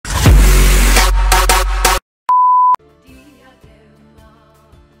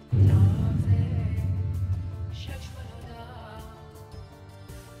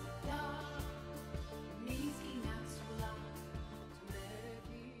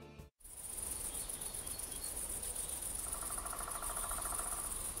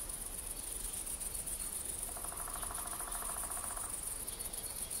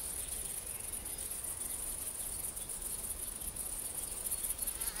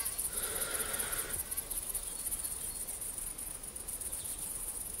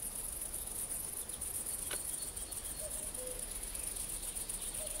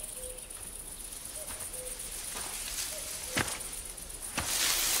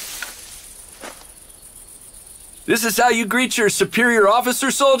This is how you greet your superior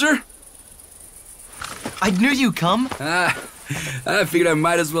officer, soldier? I knew you'd come. I figured I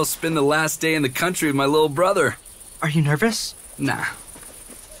might as well spend the last day in the country with my little brother. Are you nervous? Nah.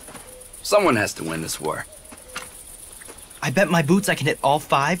 Someone has to win this war. I bet my boots I can hit all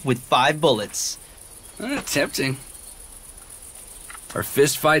 5 with 5 bullets. Tempting. Are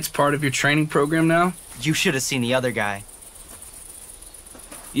fist fights part of your training program now? You should have seen the other guy.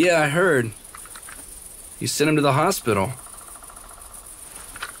 Yeah, I heard. You sent him to the hospital.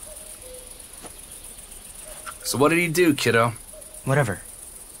 So what did he do, kiddo? Whatever.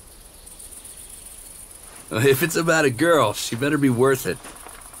 If it's about a girl, she better be worth it.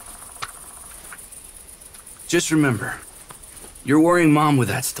 Just remember, you're worrying Mom with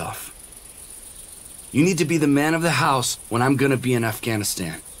that stuff. You need to be the man of the house when I'm gonna be in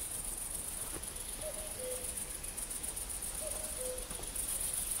Afghanistan.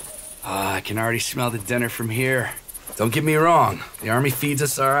 I can already smell the dinner from here. Don't get me wrong, the Army feeds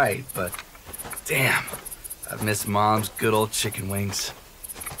us all right, but damn, I've missed Mom's good old chicken wings.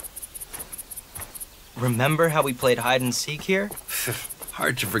 Remember how we played hide and seek here?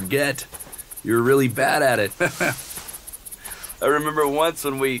 Hard to forget. You were really bad at it. I remember once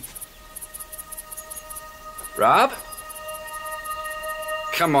when we... Rob?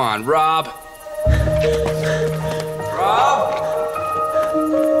 Come on, Rob. Rob?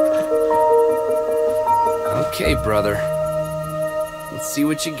 Okay, brother. Let's see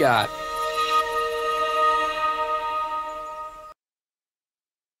what you got.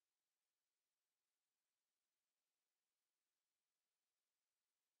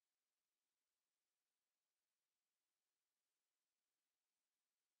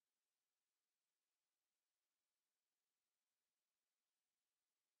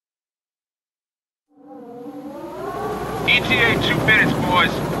 ETA 2 minutes,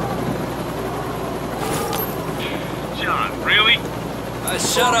 boys. John, really?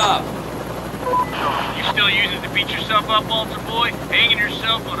 Shut up. You still using it to beat yourself up, altar boy? Hanging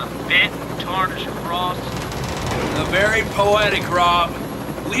yourself on a bent, tarnished cross? Very poetic, Rob.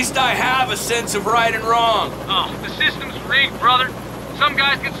 At least I have a sense of right and wrong. Oh, the system's rigged, brother. Some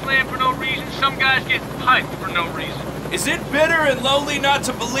guys get slammed for no reason, some guys get hyped for no reason. Is it bitter and lonely not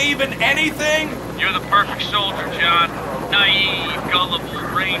to believe in anything? You're the perfect soldier, John. Naive, gullible,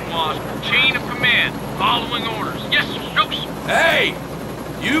 brainwashed, chain of command, following orders. Yes, sir. Hey!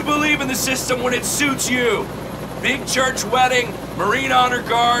 You believe in the system when it suits you. Big church wedding, Marine Honor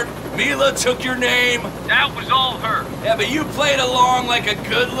Guard, Mila took your name. That was all her. Yeah, but you played along like a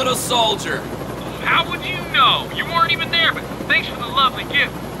good little soldier. How would you know? You weren't even there, but thanks for the lovely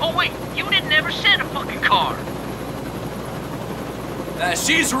gift. Oh wait, you didn't ever send a fucking card.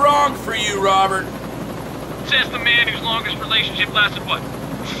 She's wrong for you, Robert. Says the man whose longest relationship lasted, what,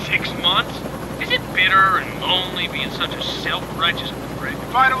 6 months? Is it bitter and lonely being such a self-righteous prick?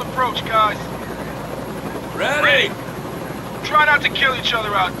 Final approach, guys. Ready? Try not to kill each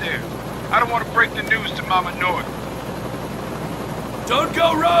other out there. I don't want to break the news to Mama North. Don't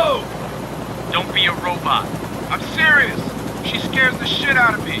go rogue! Don't be a robot. I'm serious. She scares the shit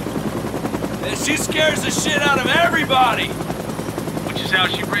out of me. She scares the shit out of everybody! Which is how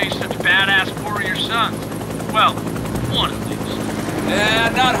she raised such badass warrior sons. Well, one at least. Yeah,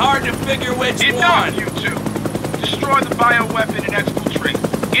 not hard to figure which Enough, one. you two. Destroy the bioweapon and exfiltrate.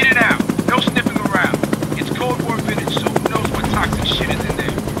 In and out. No sniffing around. It's Cold War vintage, so who knows what toxic shit is in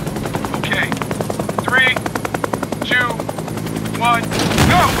there. Okay. 3, 2, 1,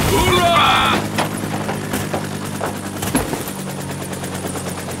 go! Hoorah!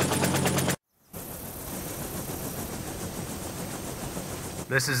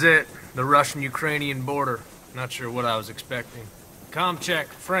 This is it, the Russian-Ukrainian border. Not sure what I was expecting. Comm check.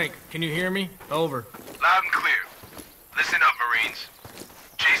 Frank, can you hear me? Over. Loud and clear. Listen up, Marines.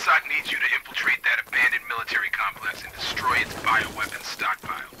 JSOC needs you to infiltrate that abandoned military complex and destroy its bioweapons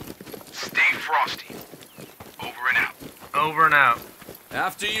stockpile. Stay frosty. Over and out. Over and out.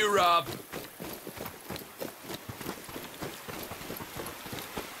 After you, Rob.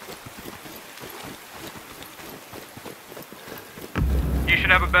 You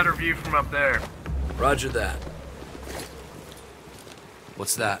should have a better view from up there. Roger that.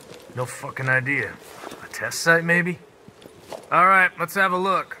 What's that? No fucking idea. A test site, maybe? Alright, let's have a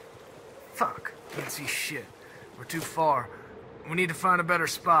look. Fuck, can't see shit. We're too far. We need to find a better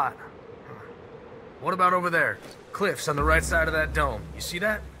spot. What about over there? Cliffs on the right side of that dome. You see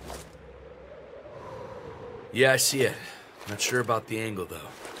that? Yeah, I see it. Not sure about the angle, though.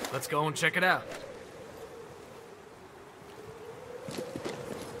 Let's go and check it out.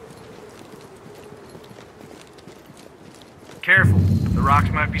 Careful, the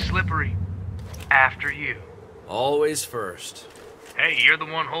rocks might be slippery. After you. Always first. Hey, you're the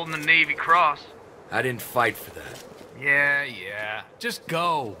one holding the Navy Cross. I didn't fight for that. Yeah. Just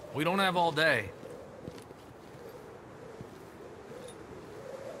go. We don't have all day.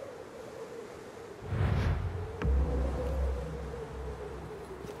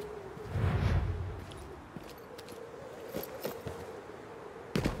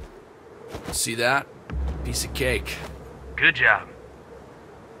 See that? Piece of cake. Good job.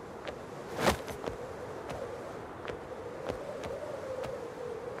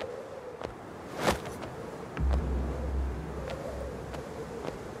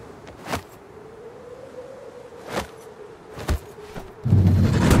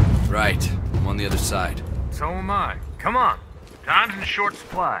 Right. I'm on the other side. So am I. Come on. Time's in short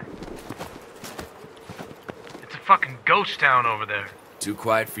supply. It's a fucking ghost town over there. Too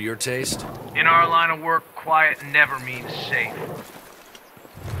quiet for your taste? In our line of work, quiet never means safe.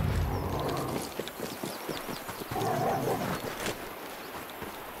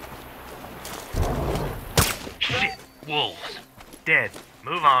 Shit. Wolves. Dead.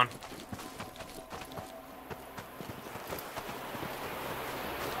 Move on.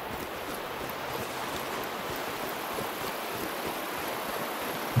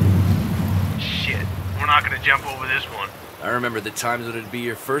 Shit. We're not gonna jump over this one. I remember the times when it'd be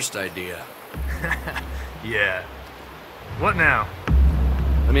your first idea. Yeah. What now?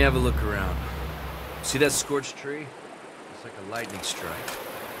 Let me have a look around. See that scorched tree? It's like a lightning strike.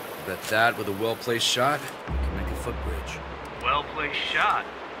 I bet that, with a well-placed shot, can make a footbridge. Well-placed shot.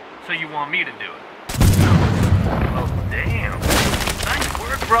 So you want me to do it? Oh, damn. Nice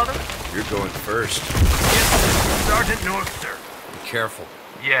work, brother. You're going first. Yes, Sergeant North, sir. Be careful.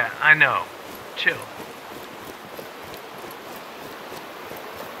 Yeah, I know. Chill.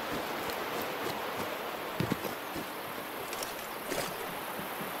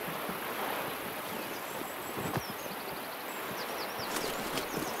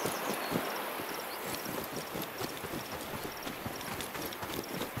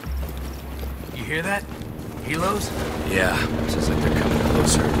 You hear that? Helos? Yeah, sounds like they're coming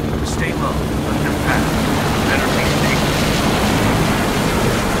closer. Stay low. Let them pass. Better be safe.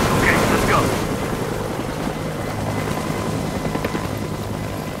 Okay, let's go.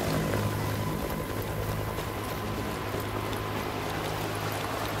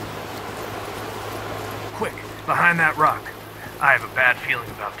 Quick, behind that rock. I have a bad feeling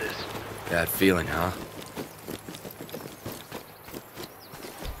about this. Bad feeling, huh?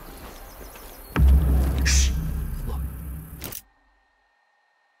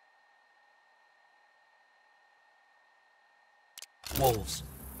 Wolves.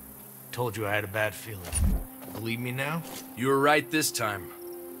 Told you I had a bad feeling. Believe me now? You were right this time.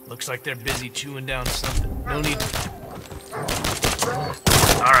 Looks like they're busy chewing down something. No need to...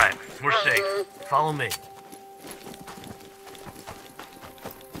 Alright, we're safe. Follow me.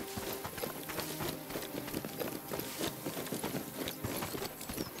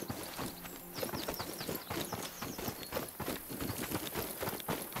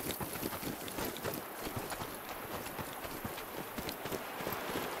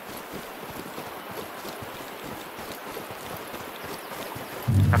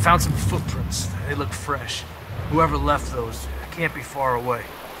 I found some footprints. They look fresh. Whoever left those can't be far away.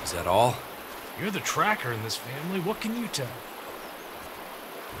 Is that all? You're the tracker in this family. What can you tell?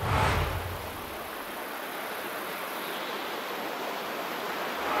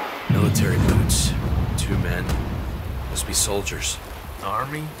 Military boots. 2 men. Must be soldiers.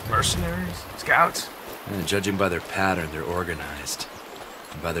 Army? Mercenaries? Scouts? And judging by their pattern, they're organized.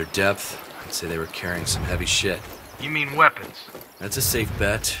 And by their depth, I'd say they were carrying some heavy shit. You mean weapons? That's a safe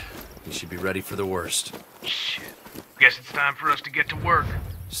bet. We should be ready for the worst. Shit. Guess it's time for us to get to work.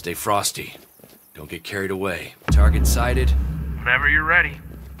 Stay frosty. Don't get carried away. Target sighted. Whenever you're ready.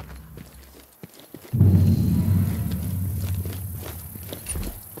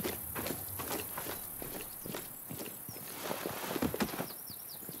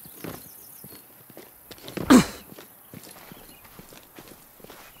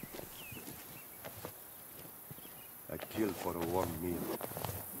 I kill for a warm meal.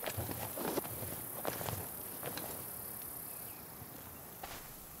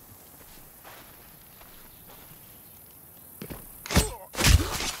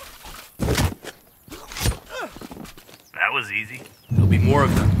 That was easy. There'll be more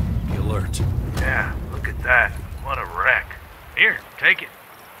of them. Be alert. Yeah, look at that. What a wreck. Here, take it.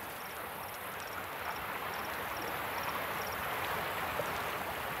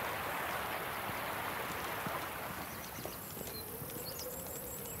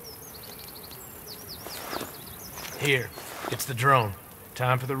 Here, it's the drone.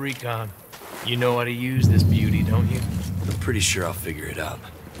 Time for the recon. You know how to use this beauty, don't you? I'm pretty sure I'll figure it out.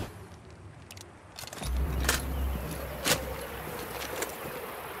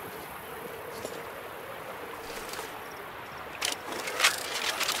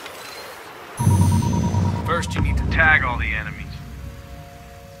 First, you need to tag all the enemies.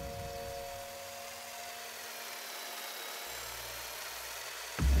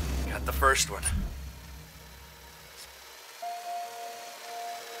 Got the first one.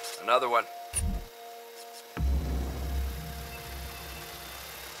 Another one.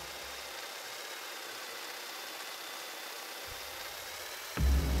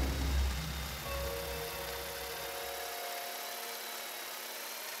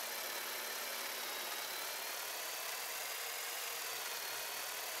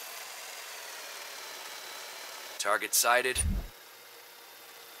 Target sighted.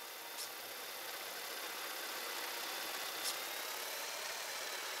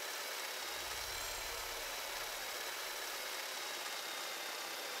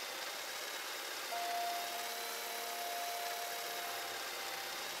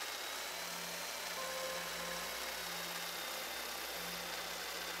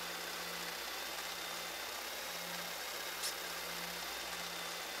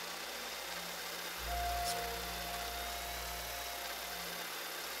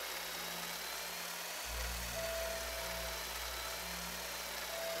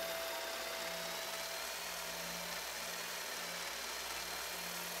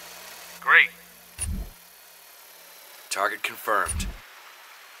 Great. Target confirmed.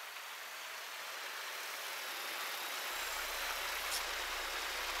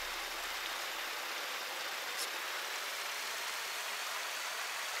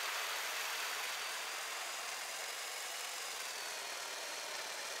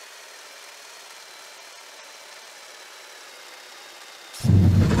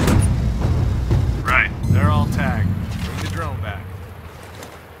 Right, they're all tagged. Bring the drone back.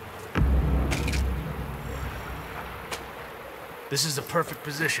 This is the perfect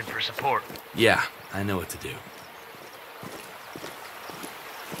position for support. Yeah, I know what to do.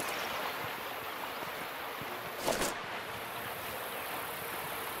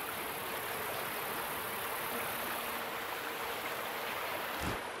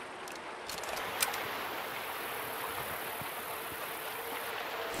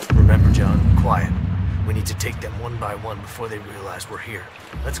 Remember, John, quiet. We need to take them one by one before they realize we're here.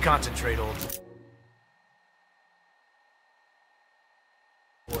 Let's concentrate, old boy.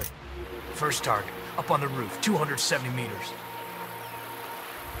 First target, up on the roof, 270 meters.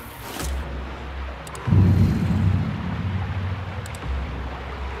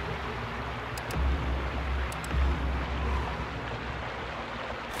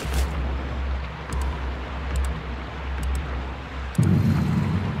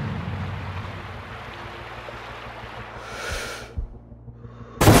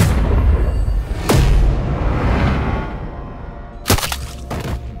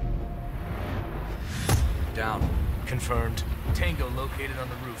 Down. Confirmed. Tango located on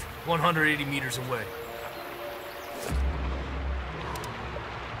the roof, 180 meters away.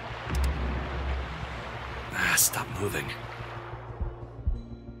 Ah, stop moving.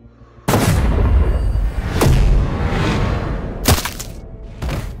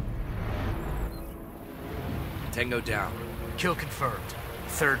 Tango down. Kill confirmed.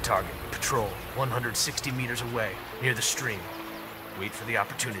 Third target, patrol, 160 meters away, near the stream. Wait for the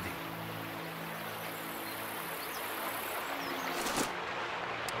opportunity.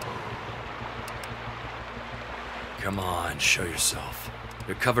 Come on, show yourself.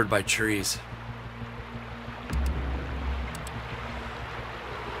 You're covered by trees.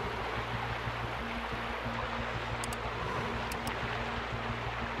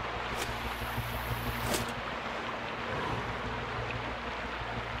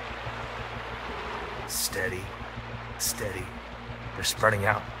 Steady. Steady. They're spreading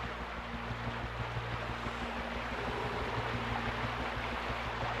out.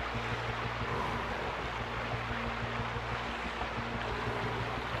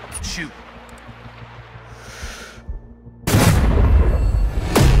 Shoot.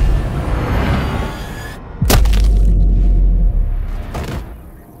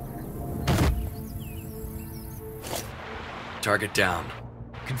 Target down.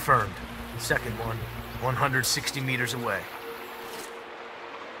 Confirmed. Second one, 160 meters away.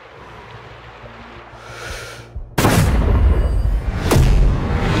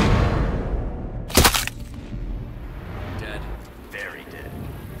 Dead. Very dead.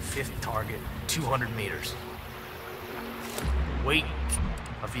 Fifth target, 200 meters. Wait.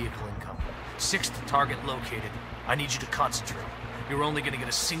 A vehicle incoming. Sixth target located. I need you to concentrate. You're only gonna get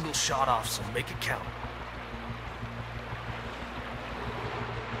a single shot off, so make it count.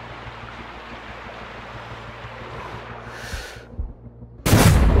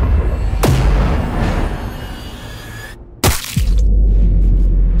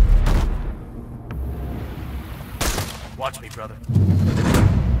 Watch me, brother.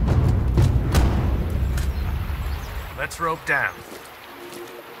 Let's rope down.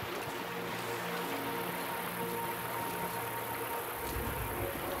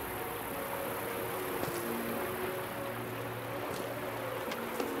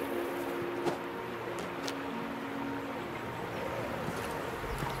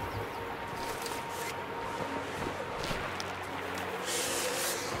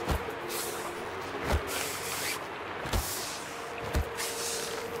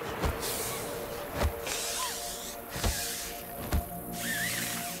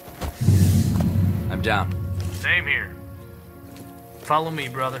 Down. Same here. Follow me,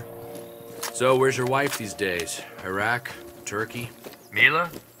 brother. So, where's your wife these days? Iraq? Turkey? Mila?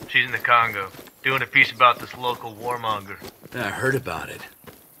 She's in the Congo, doing a piece about this local warmonger. Yeah, I heard about it.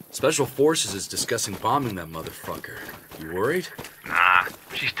 Special Forces is discussing bombing that motherfucker. You worried? Nah,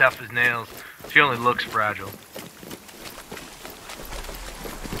 she's tough as nails. She only looks fragile.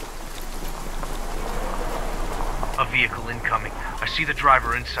 A vehicle incoming. I see the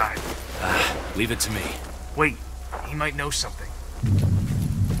driver inside. Leave it to me. Wait, he might know something.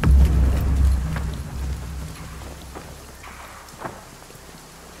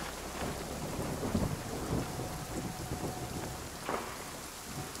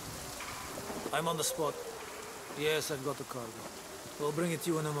 I'm on the spot. Yes, I've got the cargo. We'll bring it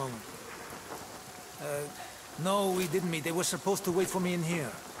to you in a moment. No, we didn't meet. They were supposed to wait for me in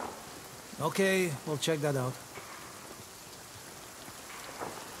here. Okay, we'll check that out.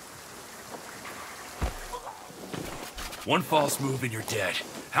 One false move and you're dead.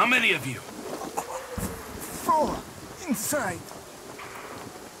 How many of you? 4 inside.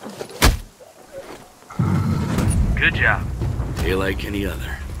 Good job. Feel like any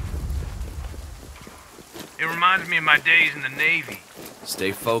other. It reminds me of my days in the Navy.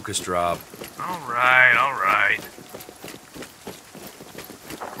 Stay focused, Rob. All right.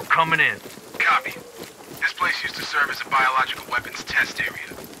 We're coming in. Copy. This place used to serve as a biological weapons test area.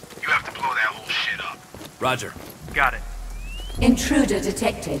 You have to blow that whole shit up. Roger. Got it. Intruder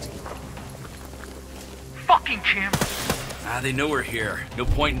detected. Fucking camera. They know we're here. No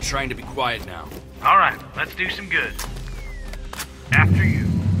point in trying to be quiet now. All right, let's do some good. After you.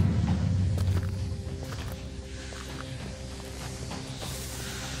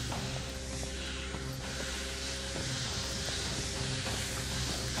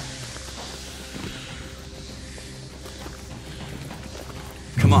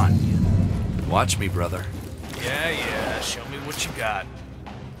 Come on. Watch me, brother. Yeah, show me what you got.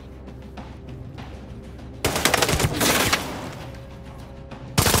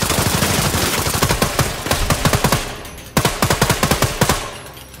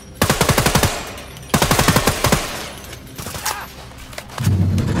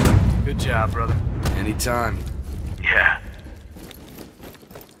 Good job, brother. Anytime. Yeah.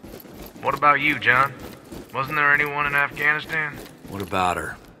 What about you, John? Wasn't there anyone in Afghanistan? What about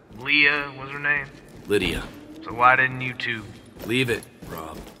her? Leah was her name? Lydia. So why didn't you two? Leave it,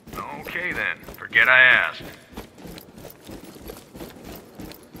 Rob. Okay then, forget I asked.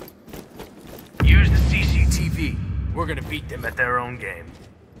 Use the CCTV. We're gonna beat them at their own game.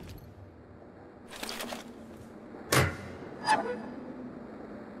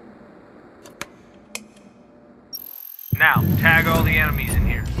 Now, tag all the enemies in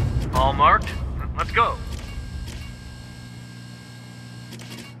here. All marked? Let's go.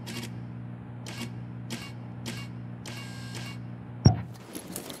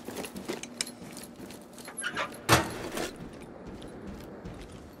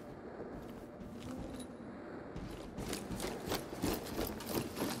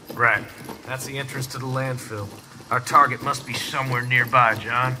 Right. That's the entrance to the landfill. Our target must be somewhere nearby,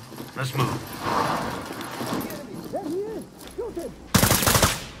 John. Let's move.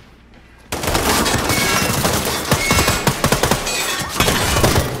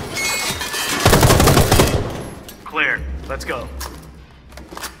 Clear. Let's go.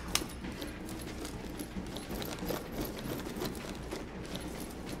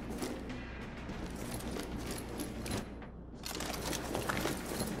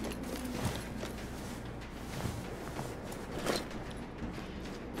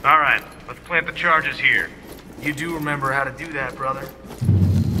 All right, let's plant the charges here. You do remember how to do that, brother.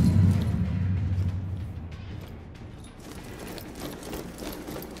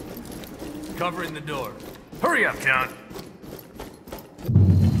 Covering the door. Hurry up, John.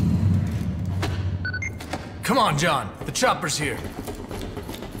 Come on, John. The chopper's here.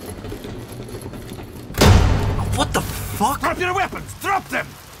 What the fuck? Drop your weapons! Drop them!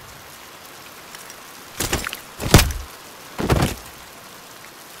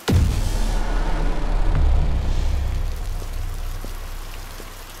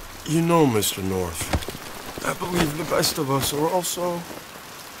 You know, Mr. North, I believe the best of us are also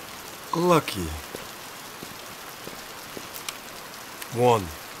lucky. 1,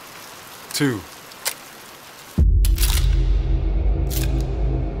 2.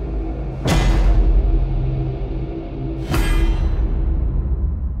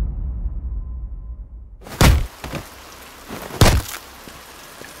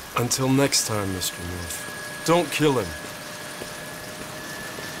 Until next time, Mr. North, don't kill him.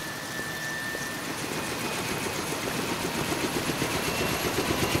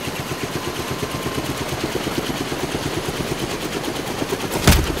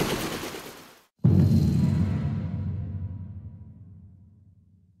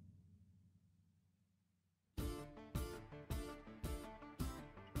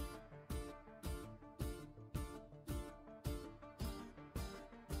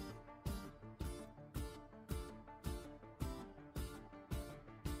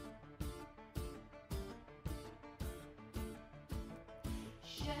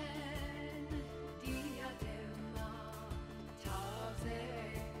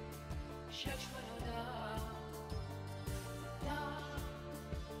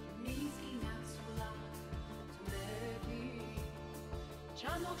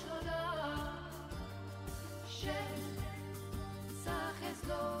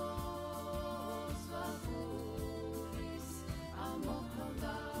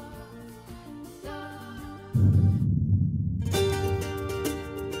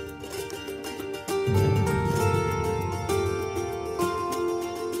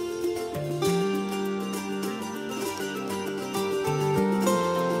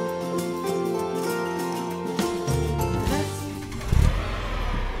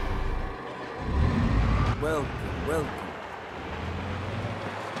 Welcome.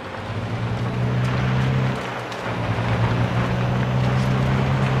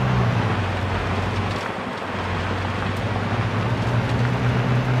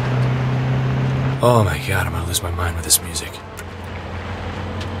 Oh my god, I'm gonna lose my mind with this music.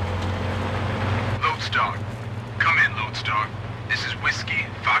 Lodestar. Come in, Lodestar. This is Whiskey,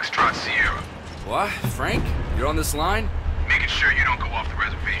 Foxtrot Sierra. What? Frank? You're on this line? Making sure you don't go off the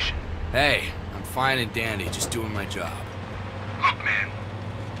reservation. Hey, I'm fine and dandy, just doing my job. Look, man.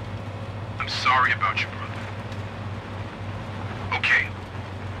 I'm sorry about your brother. Okay,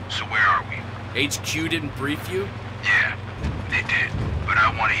 so where are we? HQ didn't brief you? Yeah, they did, but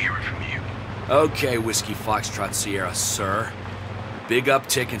I want to hear it from you. Okay, Whiskey Foxtrot Sierra, sir. Big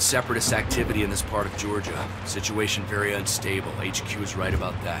uptick in separatist activity in this part of Georgia. Situation very unstable. HQ is right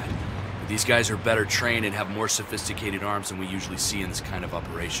about that. But these guys are better trained and have more sophisticated arms than we usually see in this kind of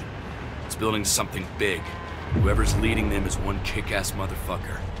operation. It's building something big. Whoever's leading them is one kick-ass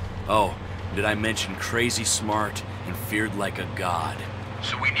motherfucker. Oh, did I mention crazy smart and feared like a god?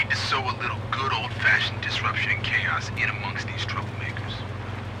 So we need to sow a little good old-fashioned disruption and chaos in amongst these troublemakers.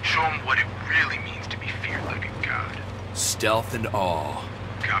 Show them what it really means to be feared like a god. Stealth and awe.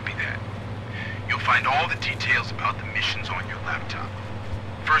 Copy that. You'll find all the details about the missions on your laptop.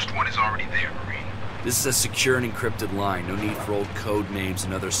 First one is already there, Marine. This is a secure and encrypted line. No need for old code names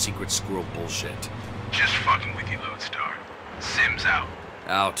and other secret squirrel bullshit. Just fucking with you, Lodestar. Sims out.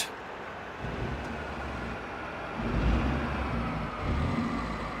 Out.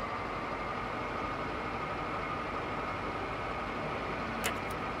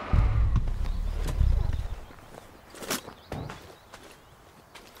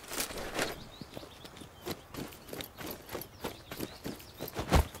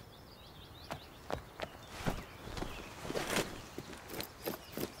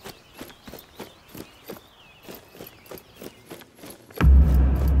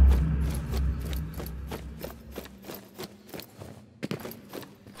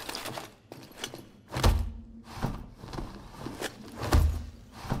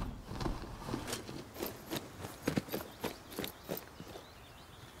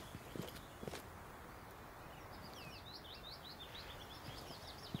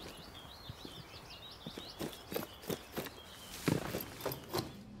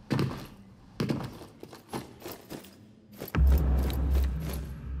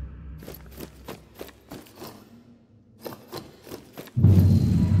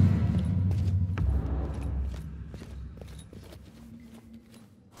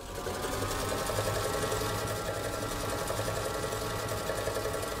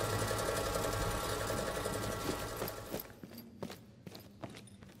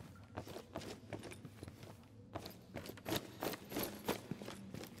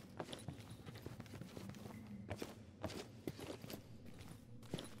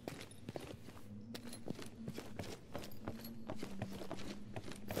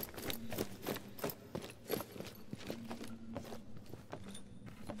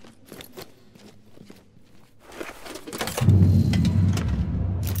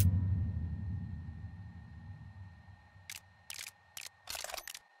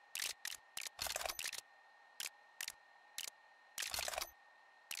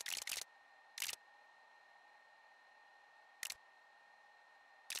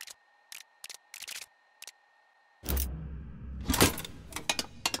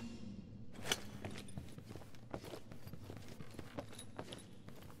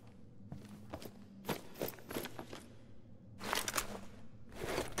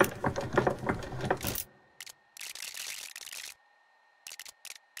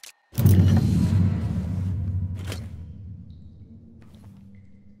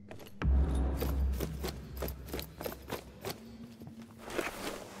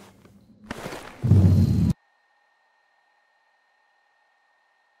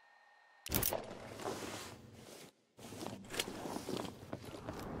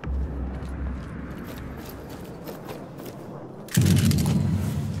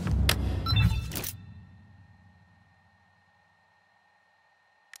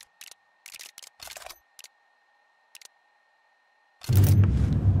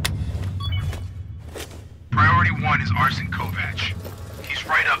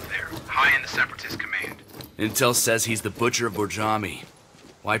 right up there, high in the Separatist command. Intel says he's the butcher of Borjami.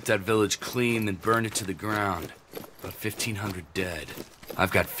 Wiped that village clean, then burned it to the ground. About 1,500 dead.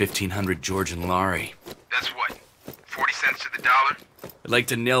 I've got 1,500 Georgian lari. That's what, 40 cents to the dollar? I'd like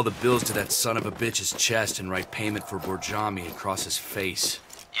to nail the bills to that son of a bitch's chest and write payment for Borjami across his face.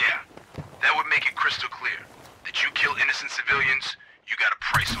 Yeah, that would make it crystal clear. That you kill innocent civilians, you got a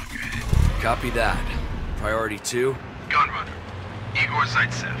price on your head. Copy that. Priority 2? Gunrunner. Igor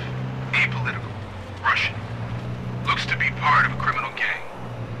Zaitsev. Apolitical. Russian. Looks to be part of a criminal gang.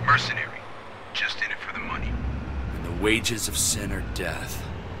 Mercenary. Just in it for the money. And the wages of sin are death.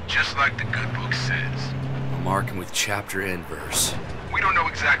 Just like the good book says. I'll mark him with chapter and verse. We don't know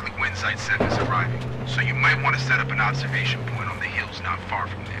exactly when Zaitsev is arriving, so you might want to set up an observation point on the hills not far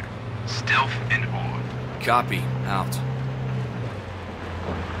from there. Stealth and awe. Copy. Out.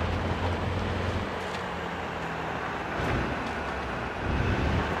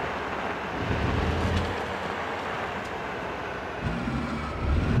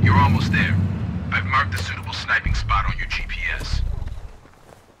 You're almost there. I've marked a suitable sniping spot on your GPS.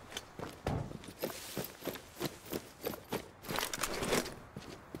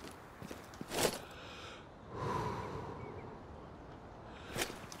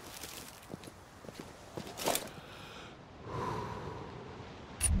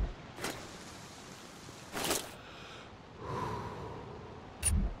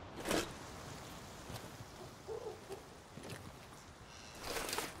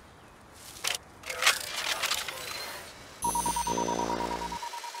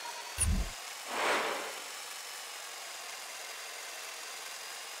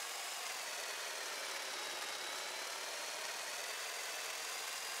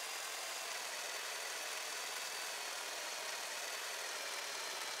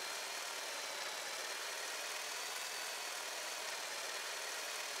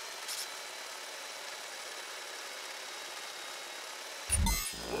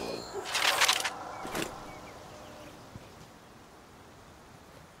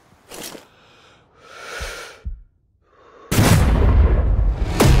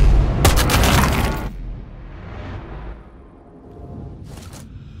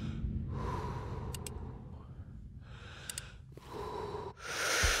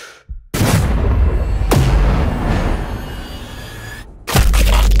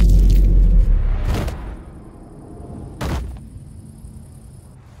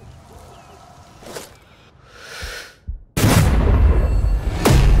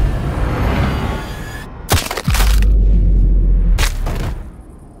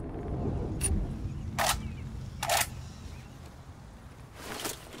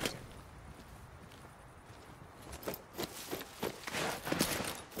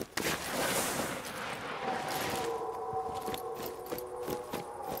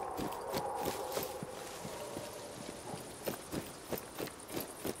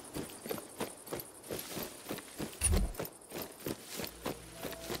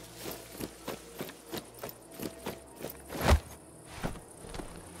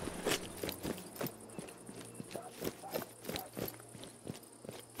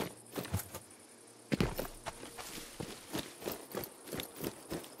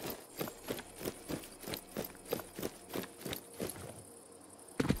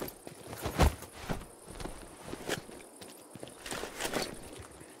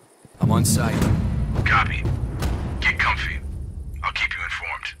 I'm on site. Copy. Get comfy. I'll keep you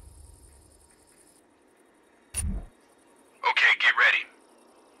informed. Okay, get ready.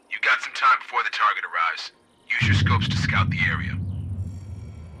 You got some time before the target arrives. Use your scopes to scout the area.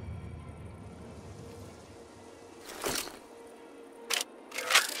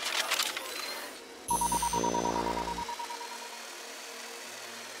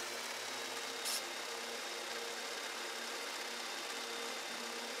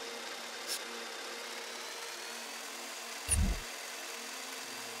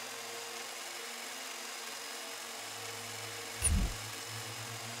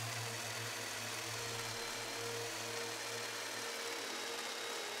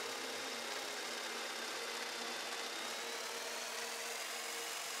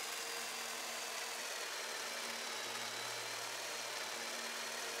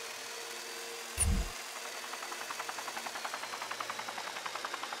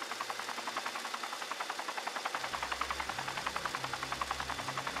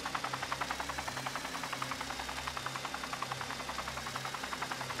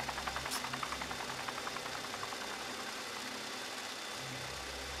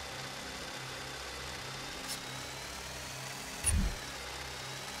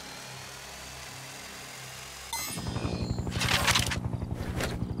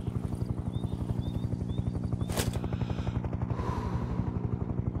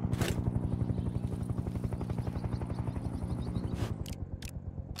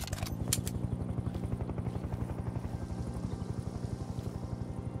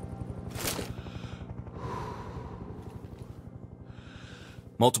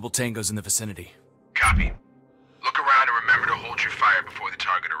 Multiple tangos in the vicinity. Copy. Look around and remember to hold your fire before the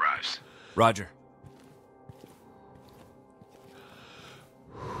target arrives. Roger.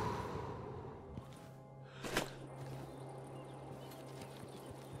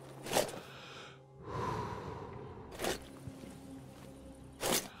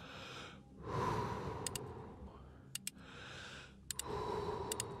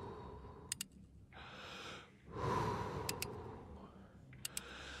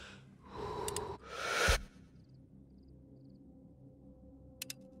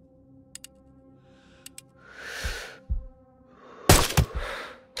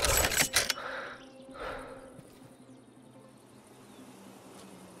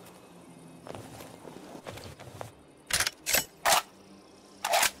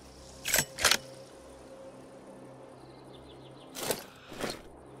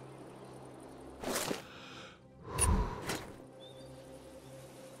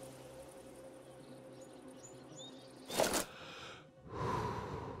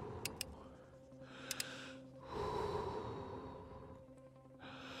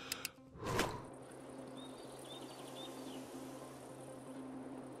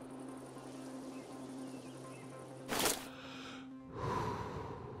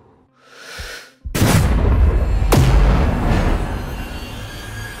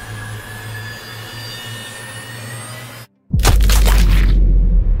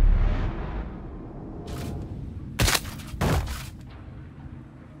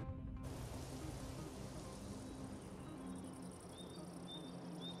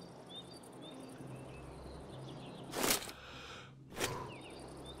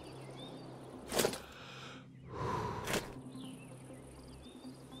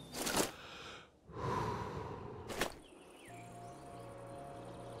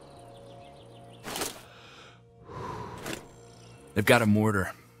 They've got a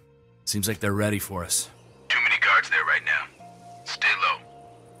mortar. Seems like they're ready for us. Too many guards there right now. Stay low.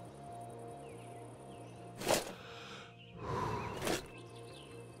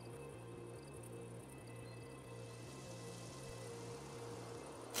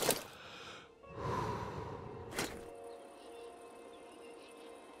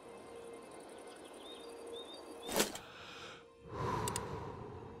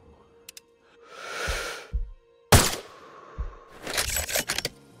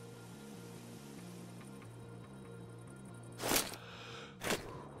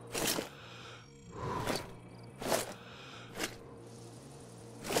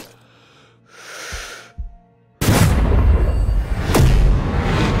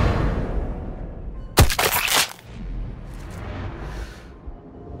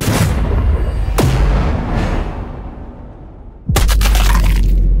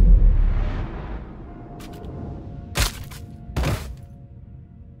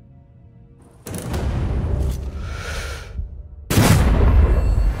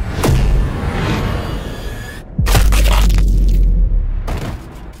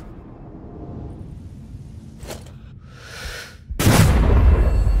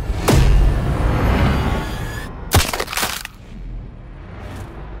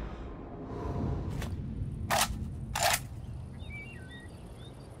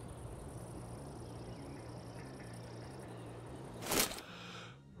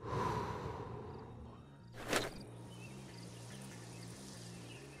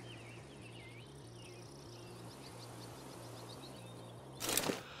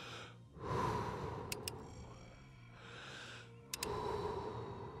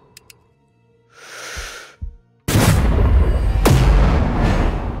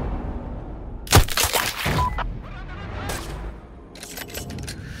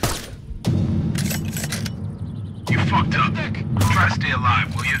 fucked up. Try to stay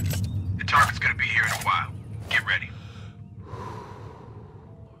alive, will you? The target's gonna be here in a while. Get ready.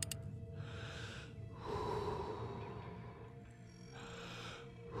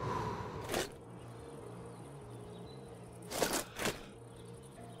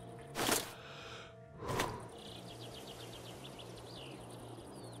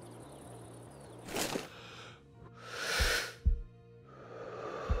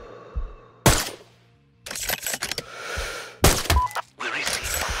 Where is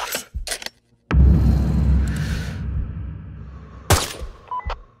he?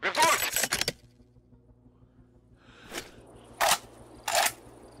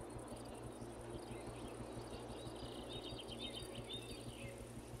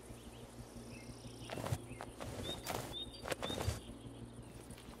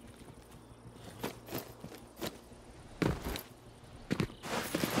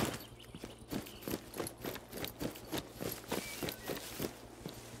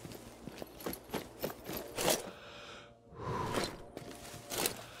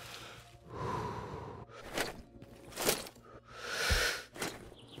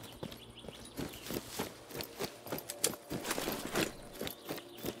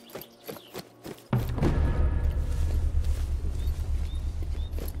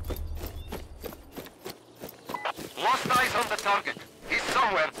 target. He's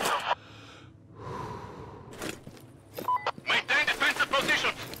somewhere. Maintain defensive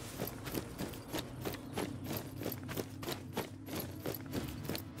positions.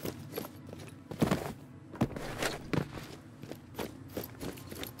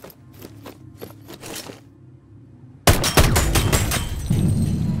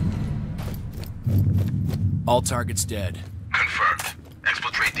 All targets dead. Confirmed.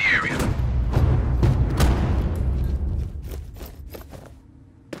 Exfiltrate the area.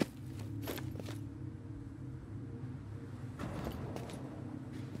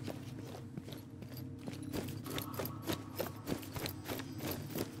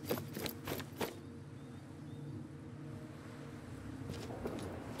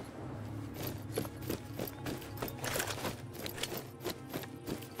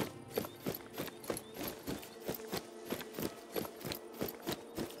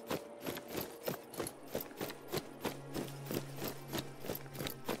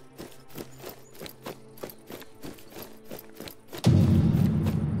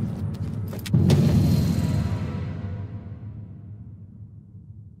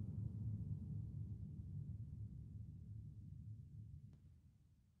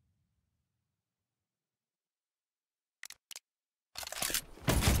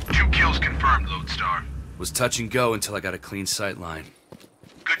 Kills confirmed, Lodestar. Was touch and go until I got a clean sight line.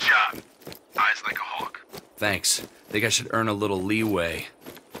 Good job. Eyes like a hawk. Thanks. Think I should earn a little leeway.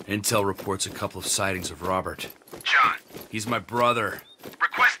 Intel reports a couple of sightings of Robert. John. He's my brother.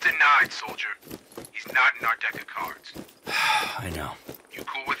 Request denied, soldier. He's not in our deck of cards. I know. You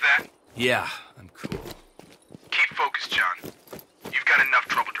cool with that? Yeah, I'm cool. Keep focused, John. You've got enough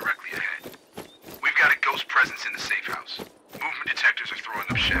trouble directly ahead. We've got a ghost presence in the safe house. Movement detectors are throwing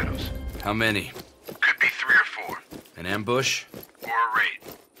up shadows. How many? Could be 3 or 4. An ambush? Or a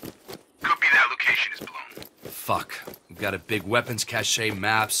raid. Could be that location is blown. Fuck. We've got a big weapons cache,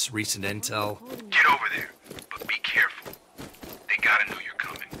 maps, recent intel. Get over there, but be careful. They gotta know you're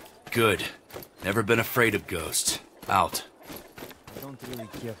coming. Good. Never been afraid of ghosts. Out. I don't really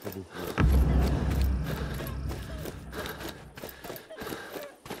care for this.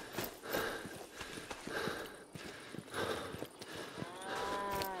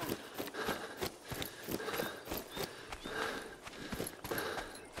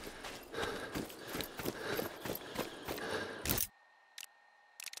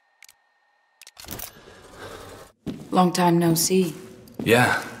 Long time no see.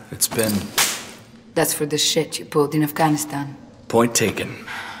 Yeah, it's been... That's for the shit you pulled in Afghanistan. Point taken.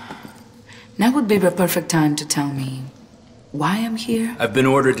 Now would be the perfect time to tell me why I'm here. I've been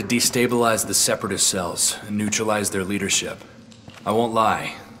ordered to destabilize the separatist cells and neutralize their leadership. I won't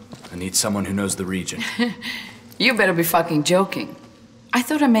lie. I need someone who knows the region. You better be fucking joking. I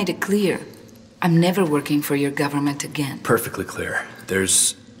thought I made it clear. I'm never working for your government again. Perfectly clear.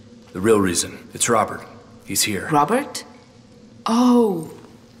 There's the real reason. It's Robert. He's here. Robert? Oh,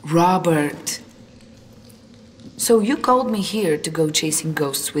 Robert. So you called me here to go chasing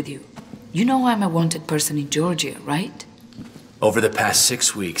ghosts with you. You know I'm a wanted person in Georgia, right? Over the past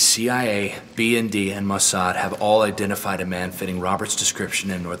 6 weeks, CIA, BND, and Mossad have all identified a man fitting Robert's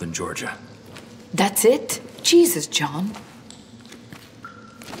description in northern Georgia. That's it? Jesus, John.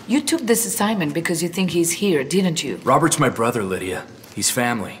 You took this assignment because you think he's here, didn't you? Robert's my brother, Lydia. He's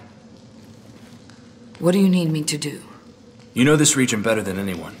family. What do you need me to do? You know this region better than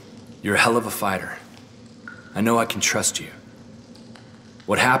anyone. You're a hell of a fighter. I know I can trust you.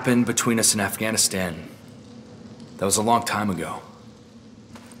 What happened between us in Afghanistan, that was a long time ago.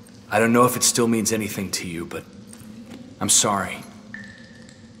 I don't know if it still means anything to you, but I'm sorry.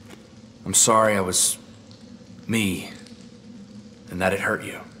 I'm sorry I was me, and that it hurt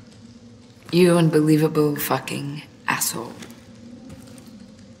you. You unbelievable fucking asshole.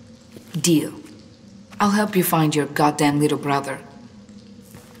 Deal. I'll help you find your goddamn little brother.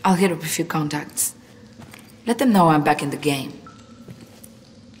 I'll hit up a few contacts. Let them know I'm back in the game.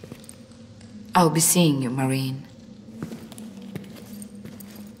 I'll be seeing you, Marine.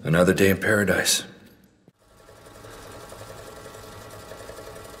 Another day in paradise.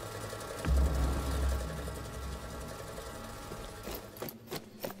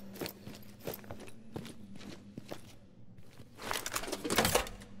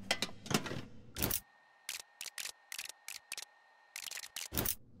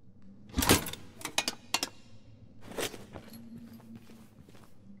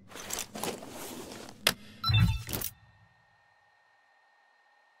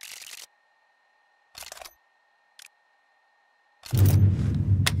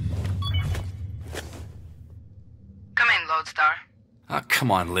 Come in, Lodestar. Oh, come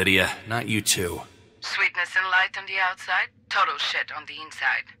on, Lydia. Not you two. Sweetness and light on the outside, total shit on the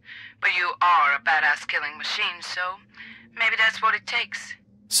inside. But you are a badass killing machine, so maybe that's what it takes.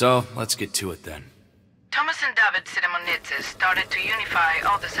 So, let's get to it then. Thomas and David Sidemonidze started to unify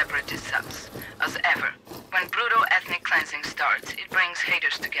all the separatist subs. As ever, when brutal ethnic cleansing starts, it brings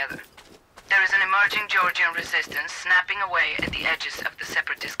haters together. There is an emerging Georgian resistance snapping away at the edges of the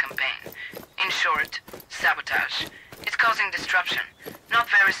separatist campaign. In short, sabotage. It's causing disruption. Not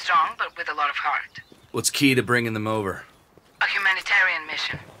very strong, but with a lot of heart. What's key to bringing them over? A humanitarian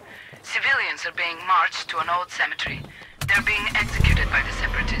mission. Civilians are being marched to an old cemetery. They're being executed by the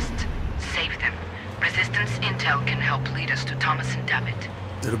separatists. Save them. Resistance intel can help lead us to Thomas and David.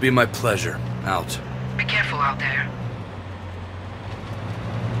 It'll be my pleasure. Out. Be careful out there.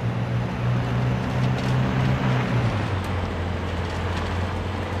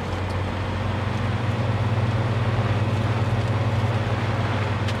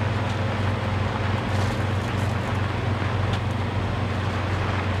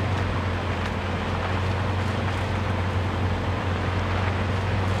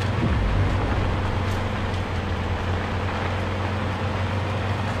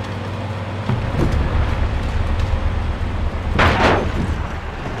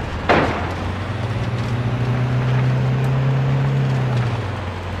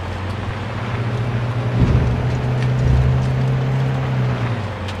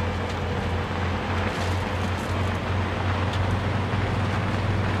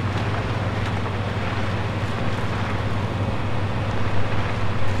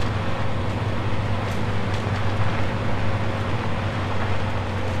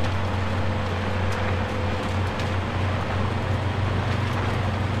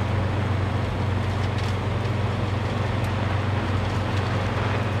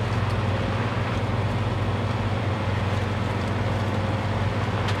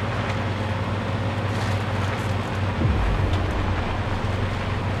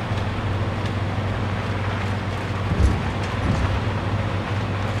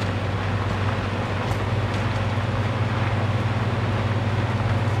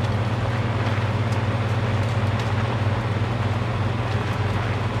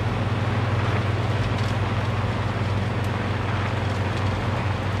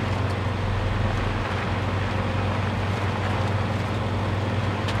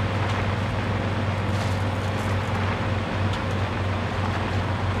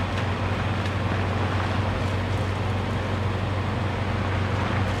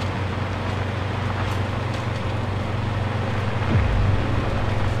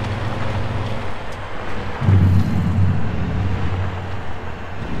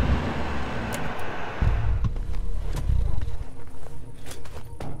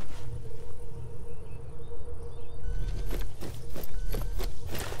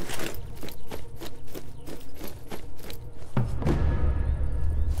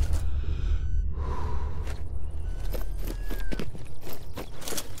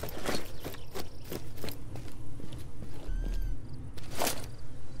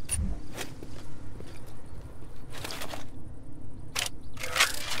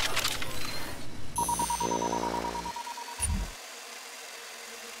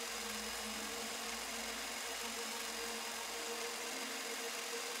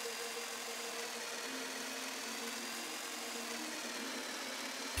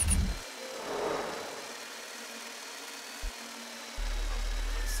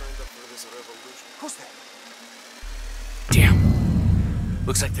 Who's that? Damn.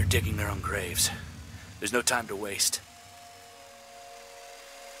 Looks like they're digging their own graves. There's no time to waste.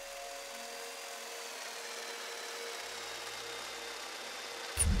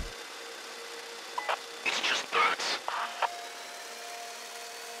 It's just birds.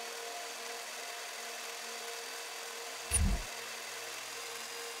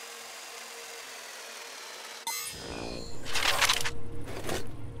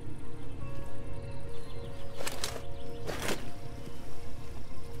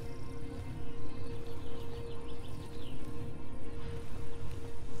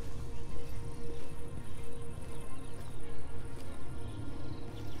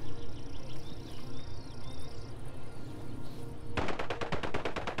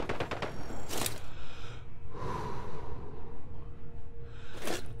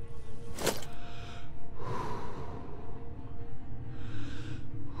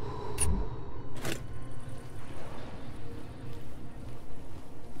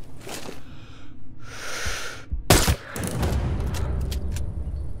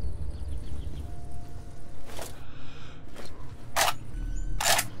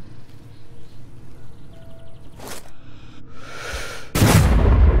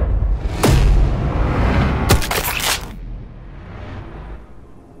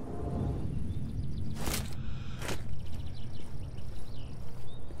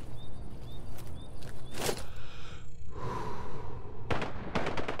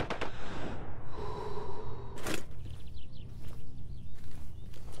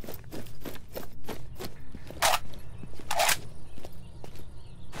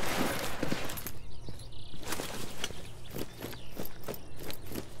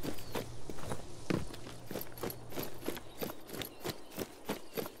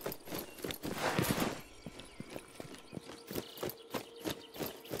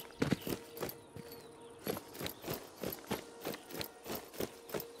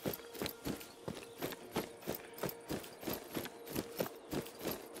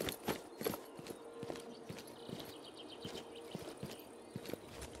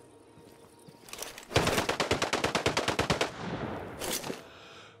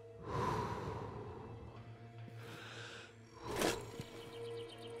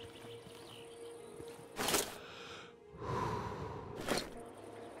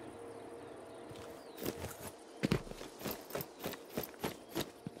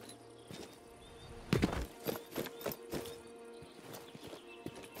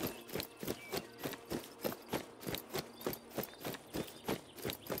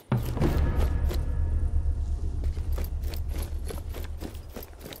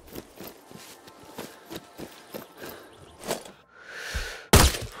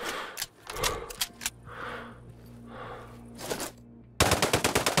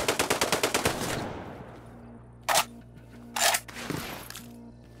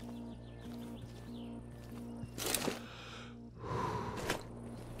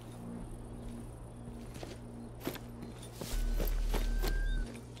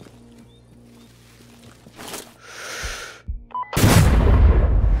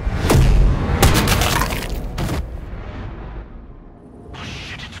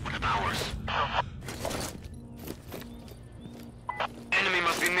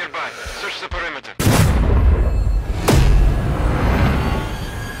 right. Search the perimeter.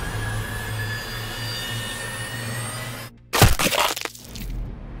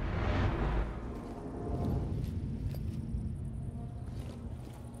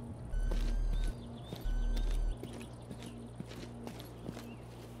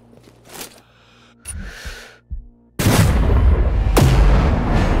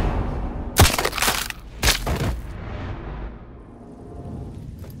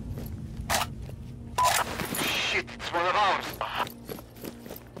 It's one of ours.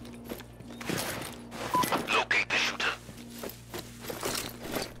 Locate the shooter.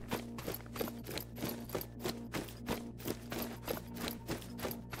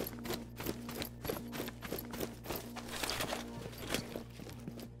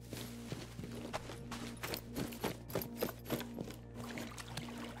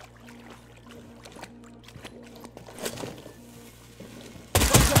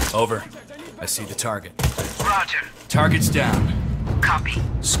 Over. I see the target. Roger. Target's down. Copy.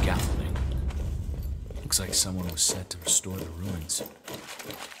 Scaffolding. Looks like someone was set to restore the ruins.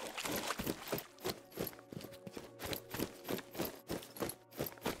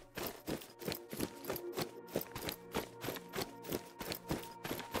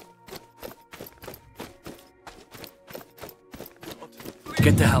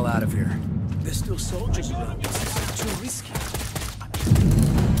 Get the hell out of here. There's still soldiers around. This is too risky.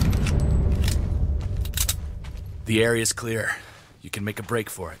 The area's clear. You can make a break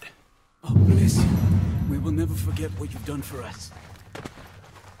for it. Oh, bless you. We will never forget what you've done for us.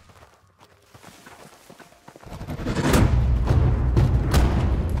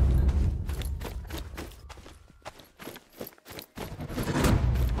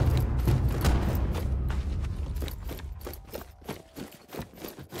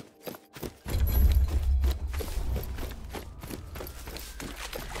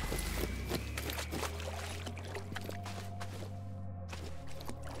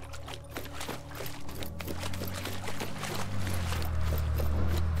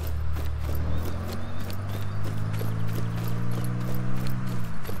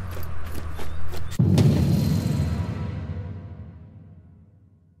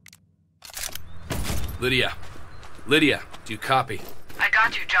 Lydia, do you copy? I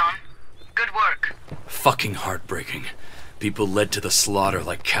got you, John. Good work. Fucking heartbreaking. People led to the slaughter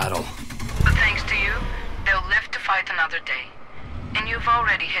like cattle. But thanks to you, they'll live to fight another day. And you've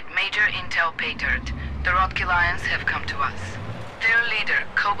already hit major intel pay dirt. The ROTKI Lions have come to us. Their leader,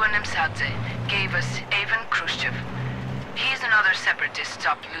 Koba Nemsadze, gave us Ivan Khrushchev. He's another separatist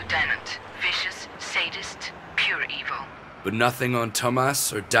sub-lieutenant. Vicious, sadist, pure evil. But nothing on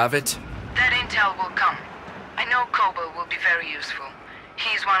Tomas or David? That intel will come. I know Koba will be very useful.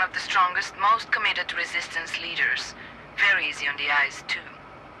 He's one of the strongest, most committed resistance leaders. Very easy on the eyes, too.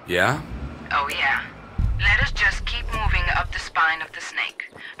 Yeah? Oh, yeah. Let us just keep moving up the spine of the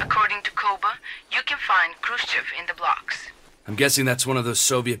snake. According to Koba, you can find Khrushchev in the blocks. I'm guessing that's one of those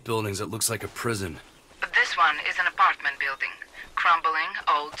Soviet buildings that looks like a prison. But this one is an apartment building. Crumbling,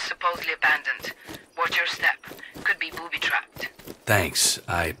 old, supposedly abandoned. Watch your step. Could be booby-trapped. Thanks,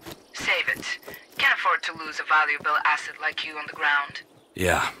 Save it. Can't afford to lose a valuable asset like you on the ground.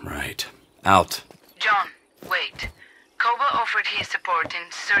 Yeah, right. Out. John, wait. Koba offered his support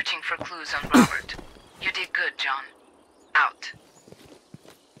in searching for clues on Robert. You did good, John. Out.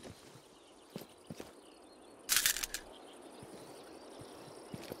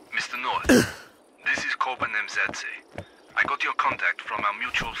 Mr. North, this is Koba Nemzadze. I got your contact from our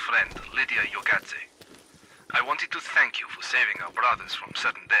mutual friend, Lydia Yogadze. I wanted to thank you for saving our brothers from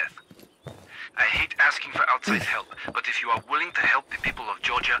sudden death. I hate asking for outside help, but if you are willing to help the people of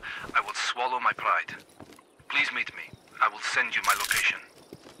Georgia, I will swallow my pride. Please meet me. I will send you my location.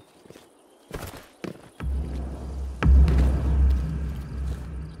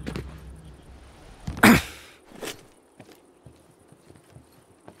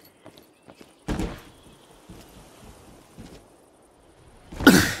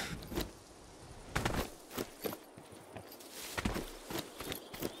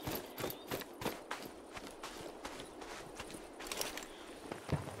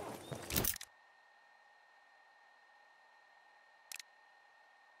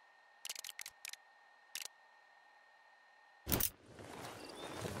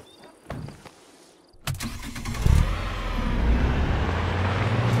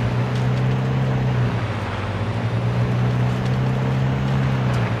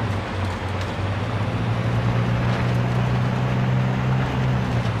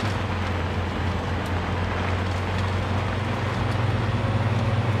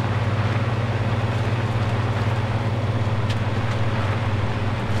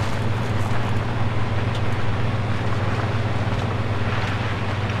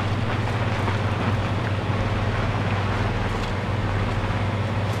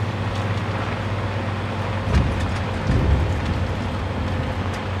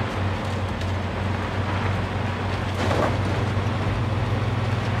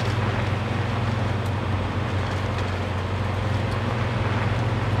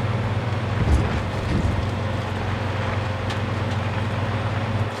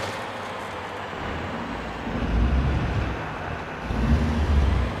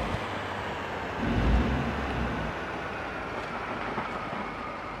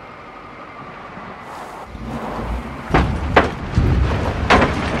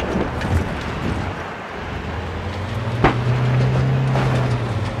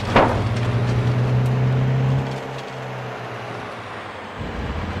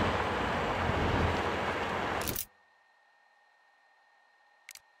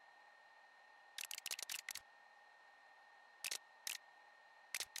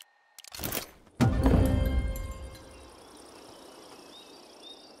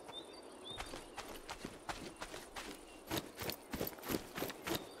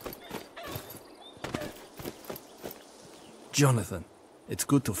 Jonathan, it's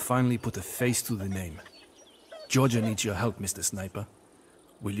good to finally put a face to the name. Georgia needs your help, Mr. Sniper.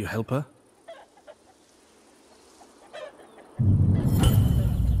 Will you help her? The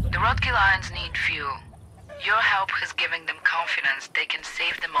ROTKI Lions need fuel. Your help has given them confidence they can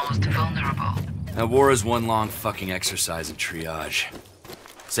save the most vulnerable. That war is one long fucking exercise in triage.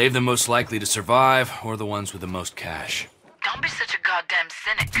 Save the most likely to survive, or the ones with the most cash. Don't be such a goddamn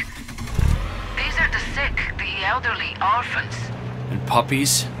cynic. These are the sick, the elderly, orphans. And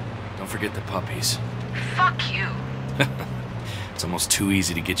puppies? Don't forget the puppies. Fuck you. It's almost too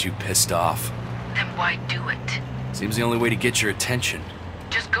easy to get you pissed off. Then why do it? Seems the only way to get your attention.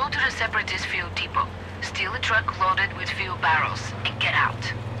 Just go to the Separatist fuel depot, steal a truck loaded with fuel barrels, and get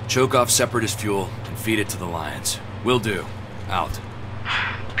out. Choke off Separatist fuel and feed it to the Lions. Will do. Out.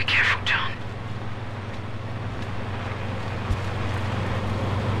 Be careful, John.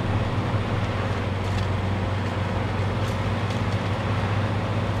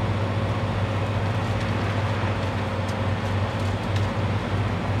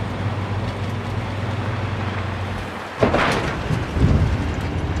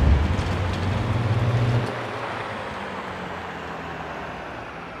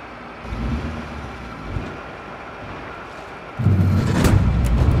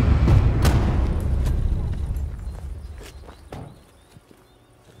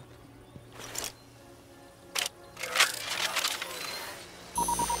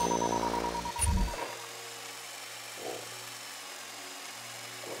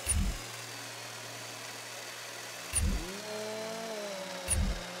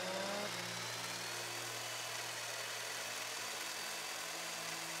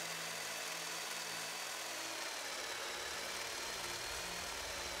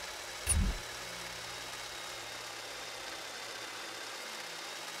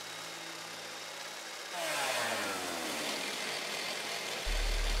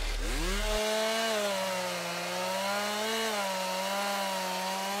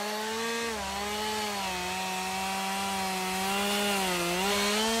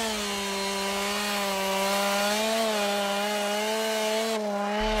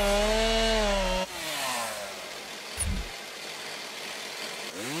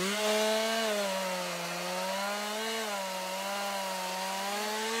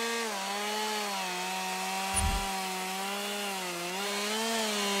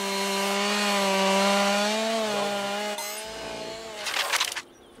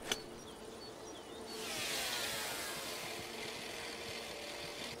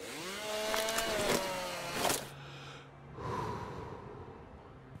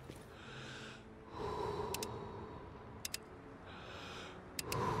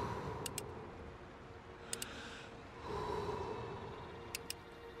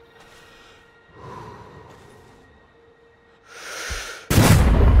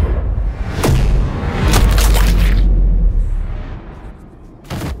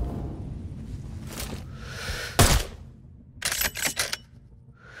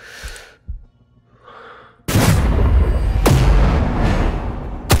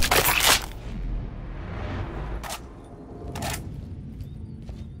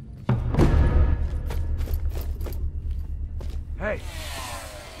 Hey,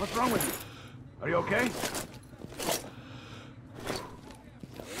 what's wrong with you? Are you okay?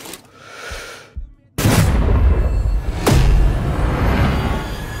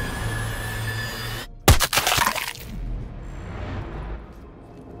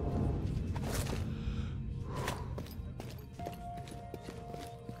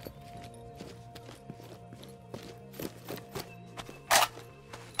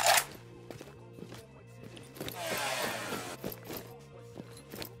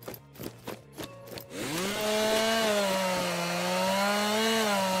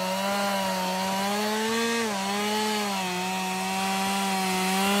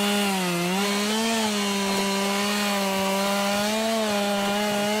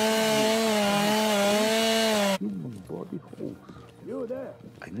 You there?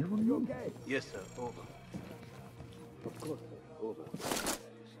 I never knew. You okay? Yes, sir. Over. Of course, sir. Over.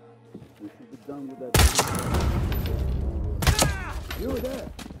 We should be done with that. You there?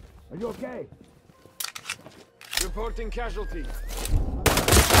 Are you okay? Reporting casualty.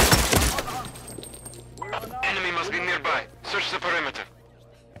 Enemy must be nearby. Search the perimeter.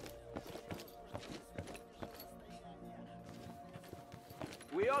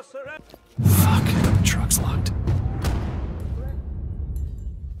 We are surrounded. Fuck. The truck's locked.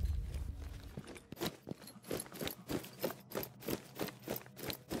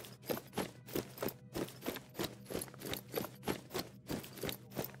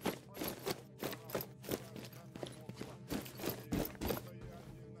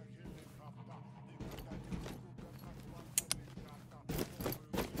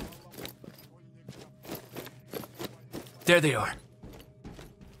 There they are.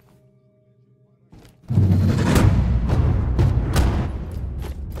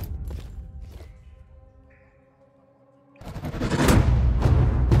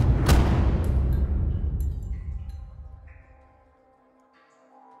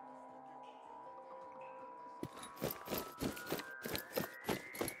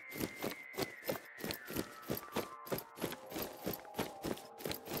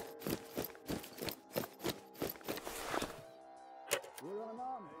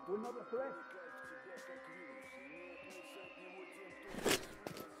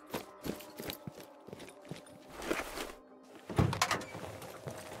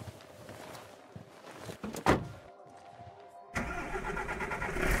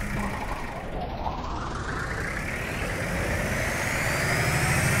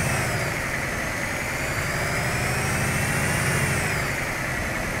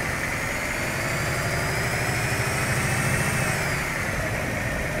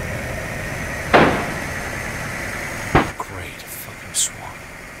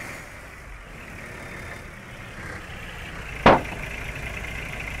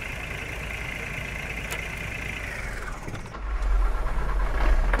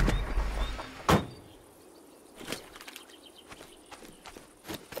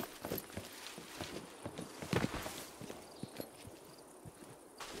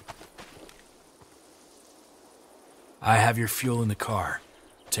 I have your fuel in the car.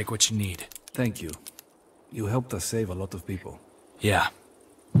 Take what you need. Thank you. You helped us save a lot of people. Yeah.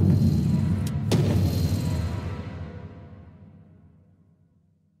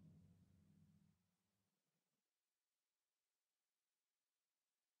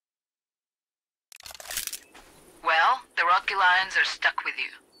 Well, the ROTKI Lions are stuck with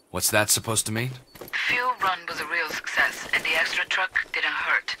you. What's that supposed to mean? The fuel run was a real success, and the extra truck didn't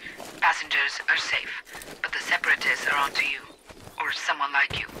hurt. Passengers are safe, but the separatists are onto you. Or someone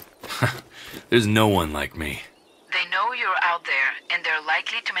like you. There's no one like me. They know you're out there, and they're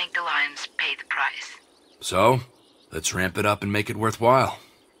likely to make the Lions pay the price. So, let's ramp it up and make it worthwhile.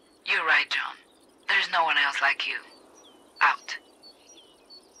 You're right, John. There's no one else like you. Out.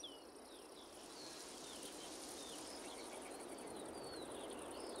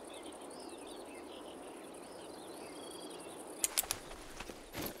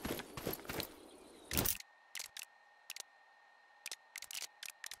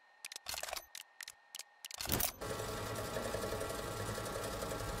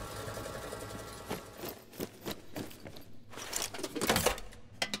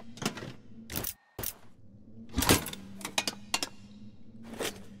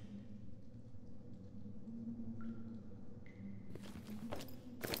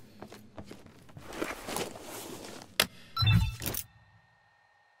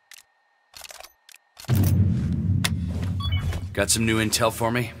 Got some new intel for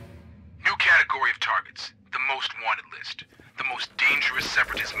me? New category of targets. The most wanted list. The most dangerous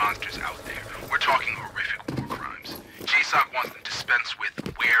separatist monsters out there. We're talking horrific war crimes. JSOC wants them dispensed with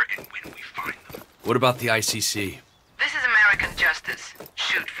where and when we find them. What about the ICC? This is American justice.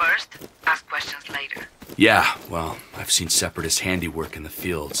 Shoot first, ask questions later. Yeah, well, I've seen separatist handiwork in the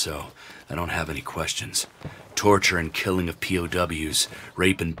field, so I don't have any questions. Torture and killing of POWs,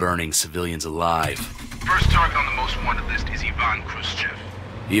 rape and burning civilians alive. First target on the most wanted list is Ivan Khrushchev.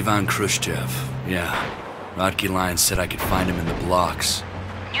 Ivan Khrushchev, yeah. ROTKI Lions said I could find him in the blocks.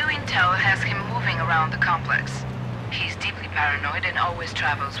 New intel has him moving around the complex. He's deeply paranoid and always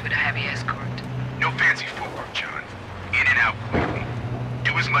travels with a heavy escort. No fancy footwork, John. In and out quickly.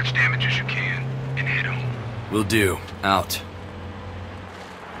 Do as much damage as you can, and head home. Will do. Out.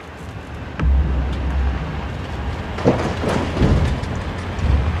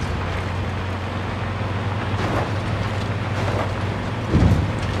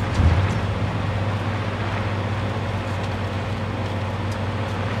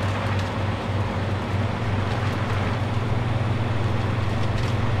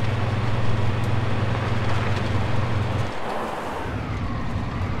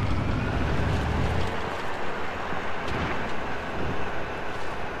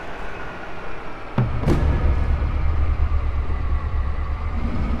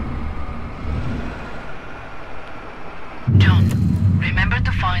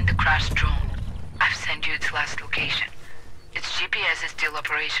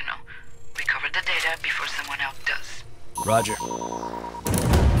 Roger.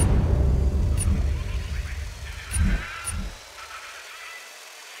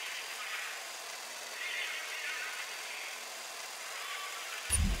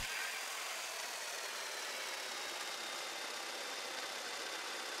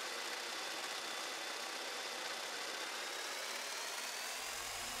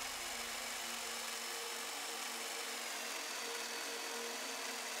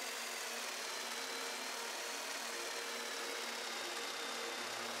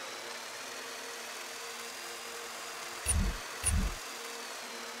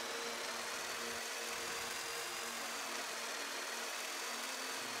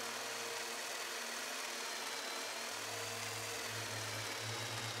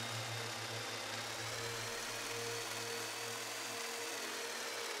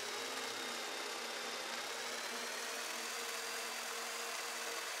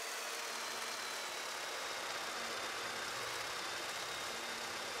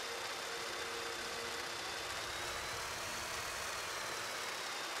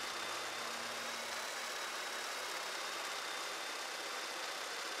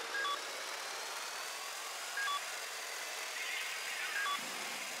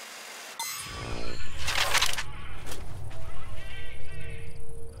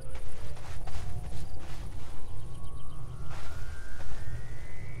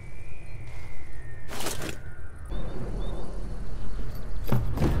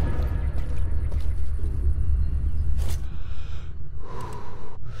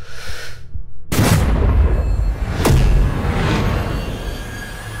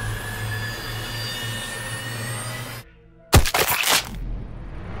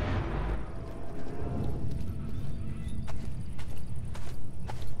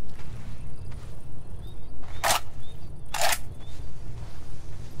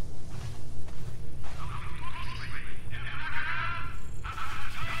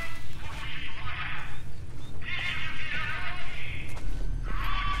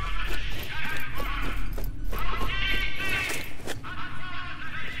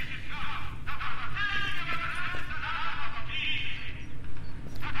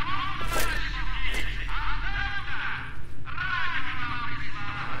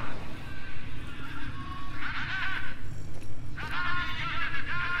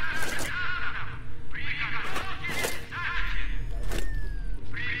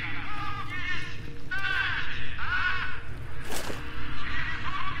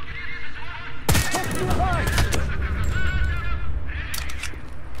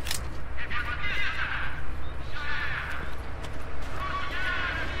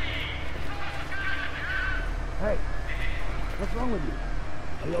 Hey, what's wrong with you?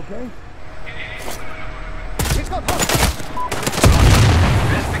 Are you okay?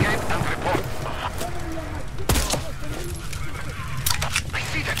 Investigate and report. I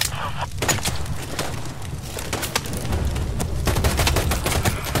see them.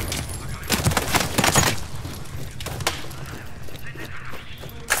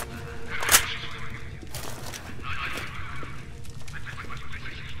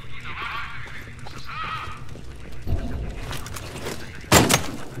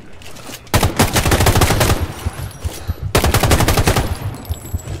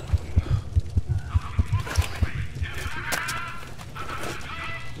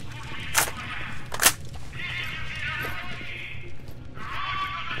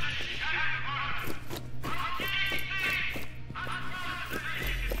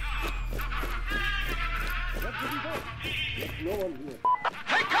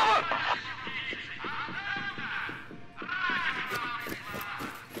 Take cover!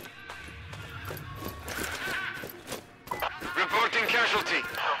 Reporting casualty.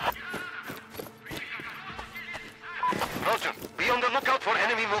 Roger, be on the lookout for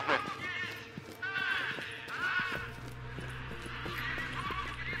enemy movement.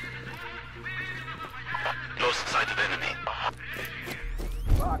 Lost sight of enemy.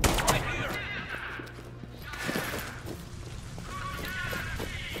 Right here.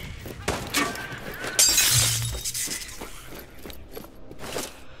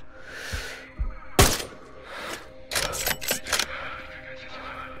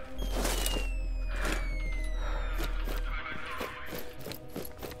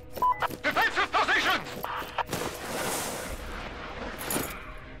 Defensive positions!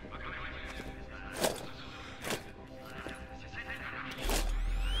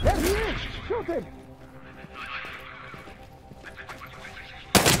 There he is! Shoot him!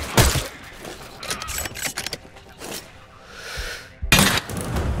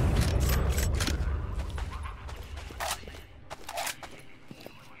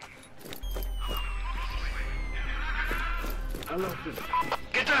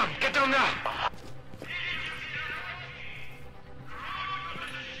 Get down now!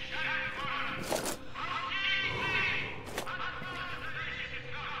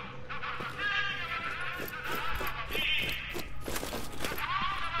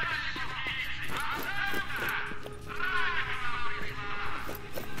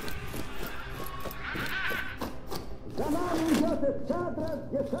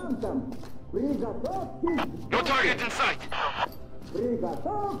 No target in sight!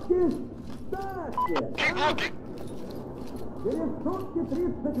 Keep looking! Через сутки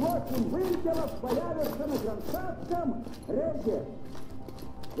 38 выстрелов появятся на гражданском рейде.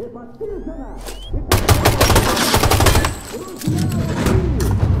 И подписано!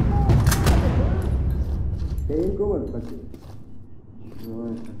 Перинку может подкинуть.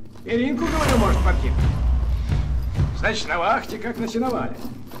 Перинку, говорю, может подкинуть. Значит, на вахте, как на сеновале.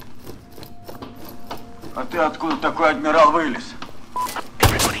 А ты откуда такой адмирал вылез?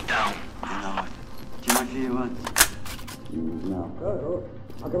 Everybody down. Виноват. Тимофей Иванович. Не знал. Хорош.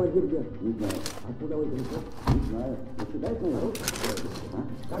 А командир где? Не знаю. А судовой комитет? Не знаю. Заседает наверху?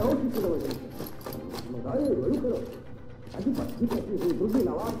 Хороший судовой комитет. Ну да, я говорю, хороший. Один почти такие, другие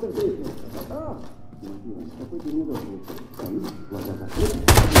на ластах действуют. А-а! Тимофей Иванович, какой ты недобрый. Глаза закрыты.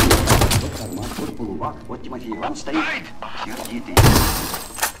 Вот карман, вот полубак, вот Тимофей Иванович стоит. Сердитый.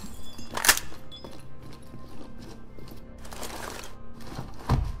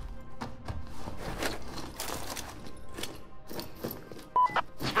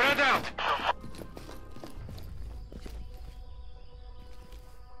 Spread out!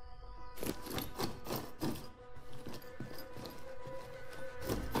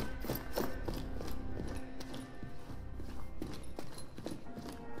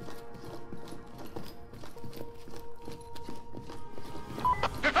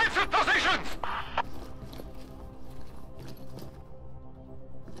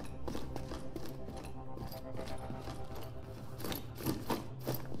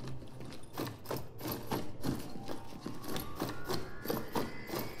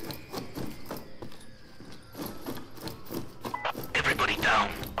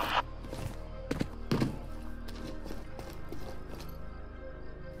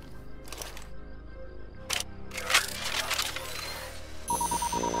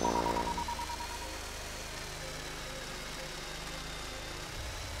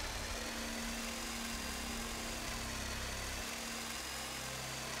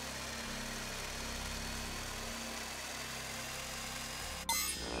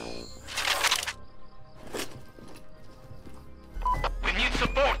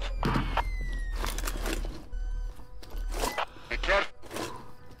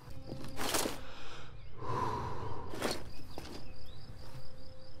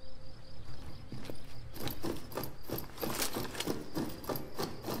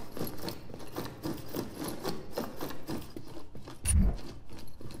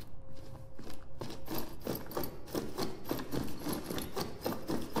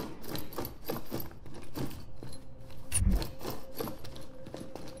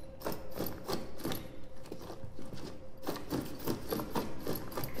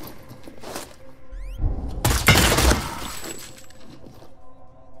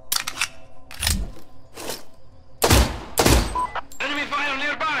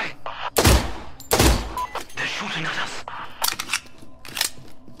 something at us.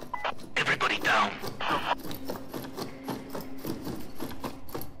 Everybody down.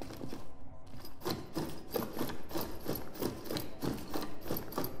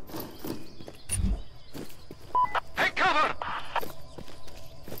 Take cover!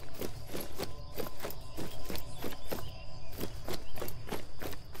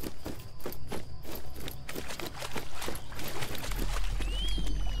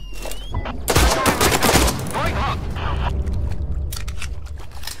 Going hot!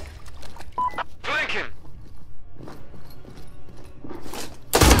 Flank him!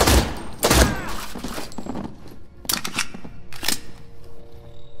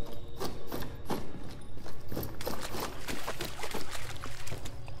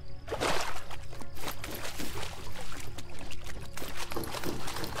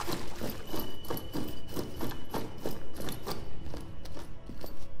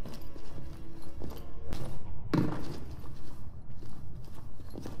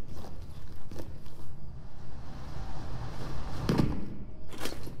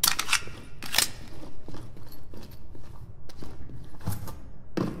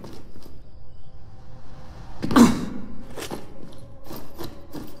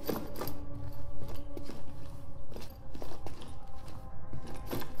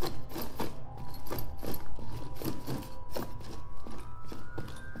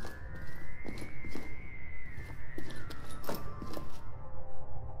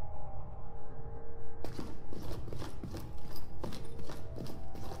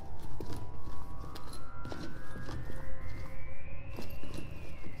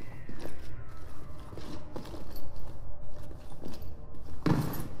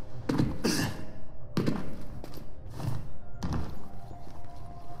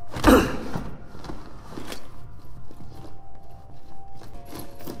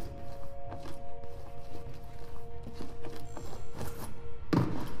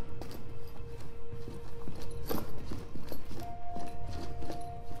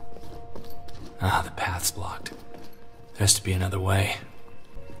 Ah, the path's blocked. There has to be another way.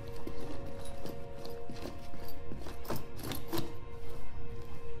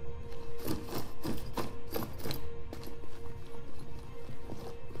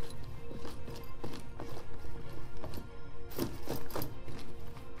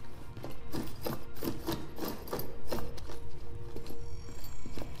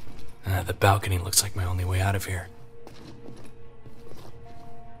 Ah, the balcony looks like my only way out of here.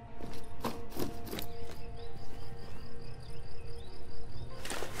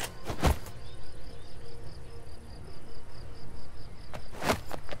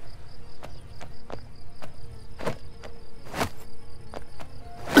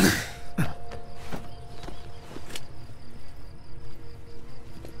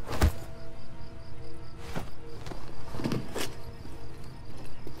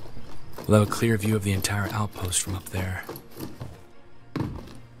 We'll have a clear view of the entire outpost from up there.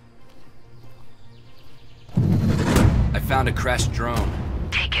 I found a crashed drone.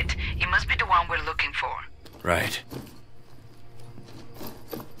 Take it. It must be the one we're looking for. Right.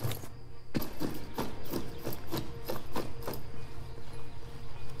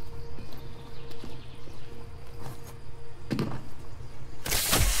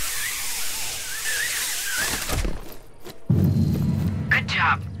 Good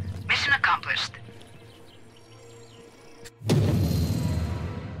job. Mission accomplished.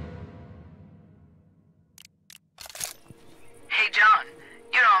 Hey, John.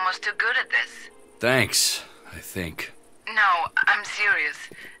 You're almost too good at this. Thanks, I think. No, I'm serious.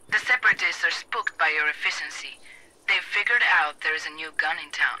 The Separatists are spooked by your efficiency. They've figured out there is a new gun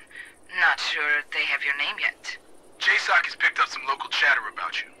in town. Not sure they have your name yet. JSOC has picked up some local chatter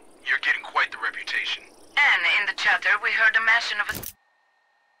about you. You're getting quite the reputation. And in the chatter, we heard a mention of a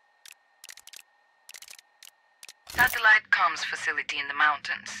satellite comms facility in the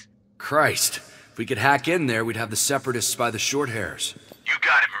mountains. Christ, if we could hack in there, we'd have the Separatists by the short hairs. You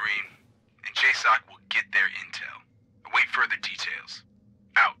got it, Marine. And JSOC will get their intel. Await further details.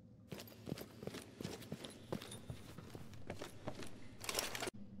 Out.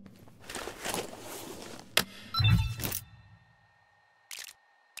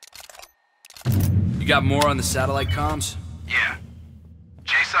 You got more on the satellite comms? Yeah.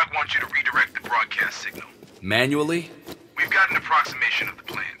 JSOC wants you to redirect the broadcast signal. Manually? We've got an approximation of the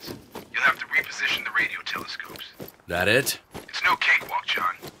plans. You'll have to reposition the radio telescopes. That it? It's no cakewalk,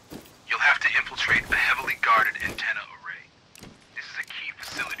 John. You'll have to infiltrate a heavily guarded antenna array. This is a key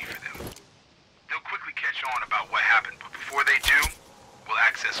facility for them. They'll quickly catch on about what happened, but before they do, we'll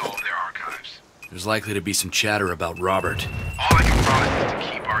access all of their archives. There's likely to be some chatter about Robert. All I can promise is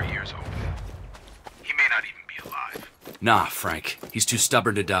to keep our ears open. He may not even be Nah, Frank. He's too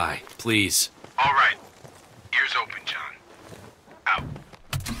stubborn to die. Please. All right. Ears open, John. Out.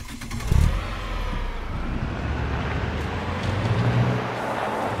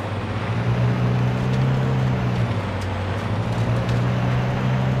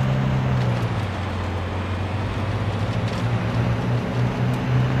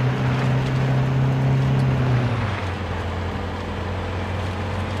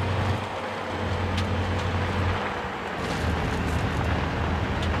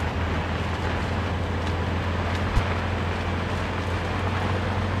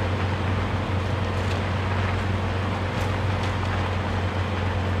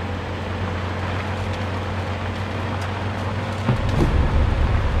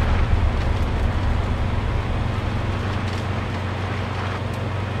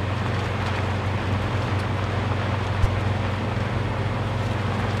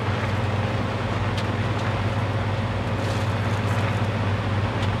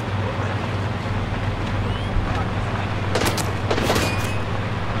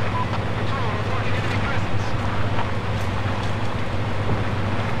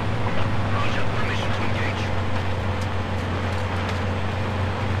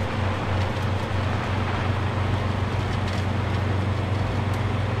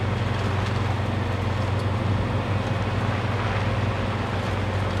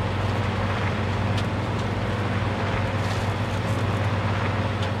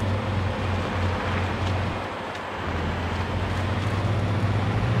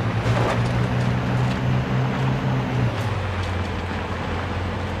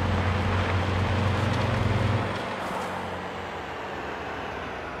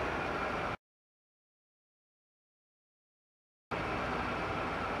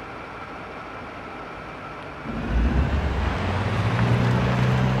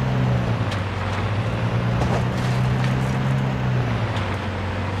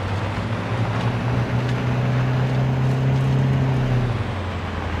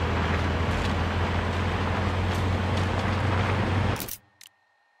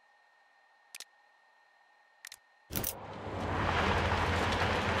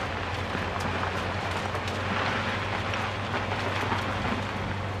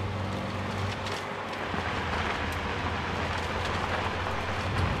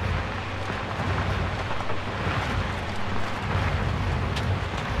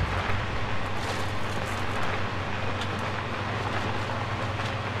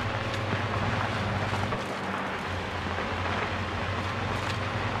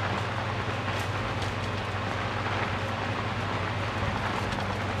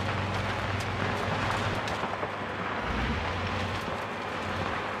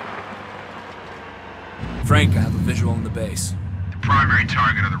 Frank, I have a visual on the base. The primary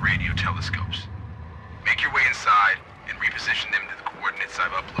target are the radio telescopes. Make your way inside and reposition them to the coordinates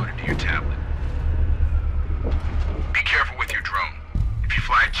I've uploaded to your tablet. Be careful with your drone. If you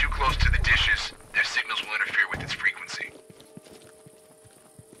fly it too close to the dishes, their signals will interfere with its frequency.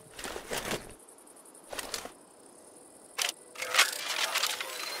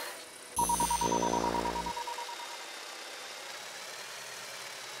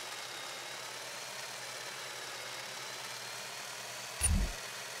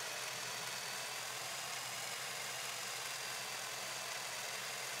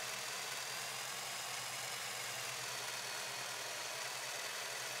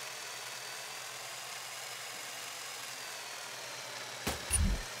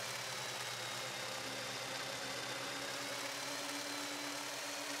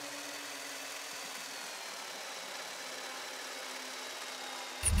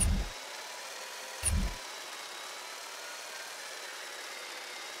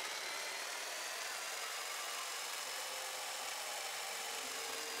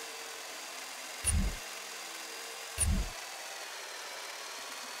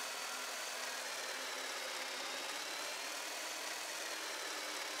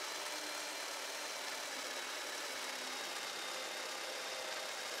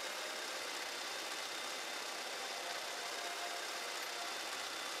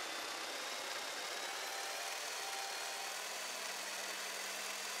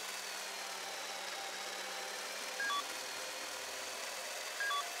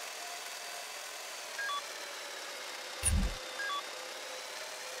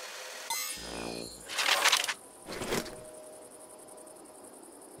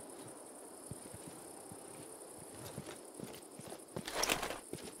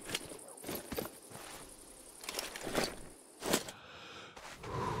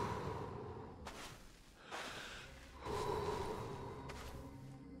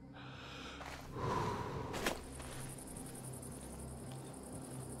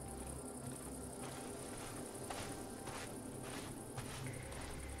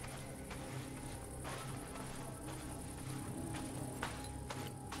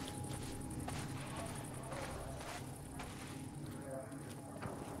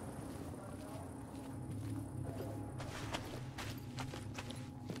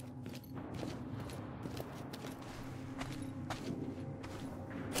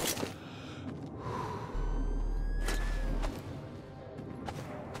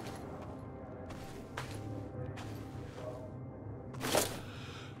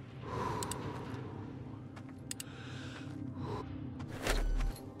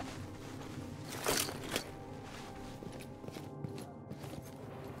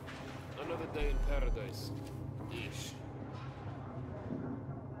 hard day in paradise. Ish.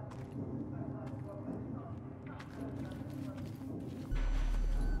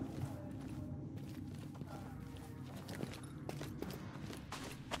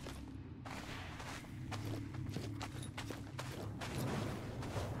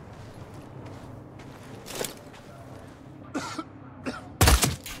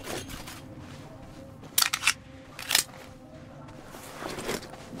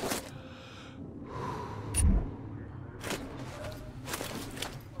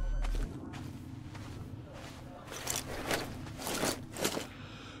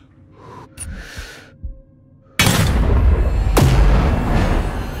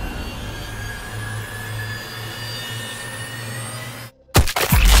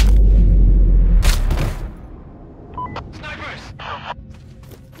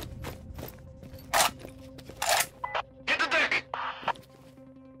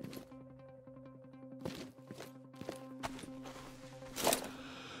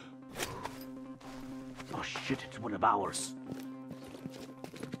 Shit, it's one of ours.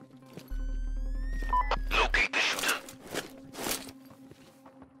 Locate the shooter.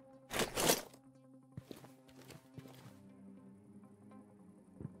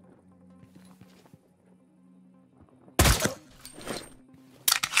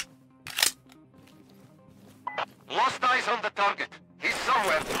 Lost eyes on the target. He's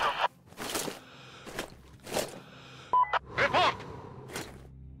somewhere. Report!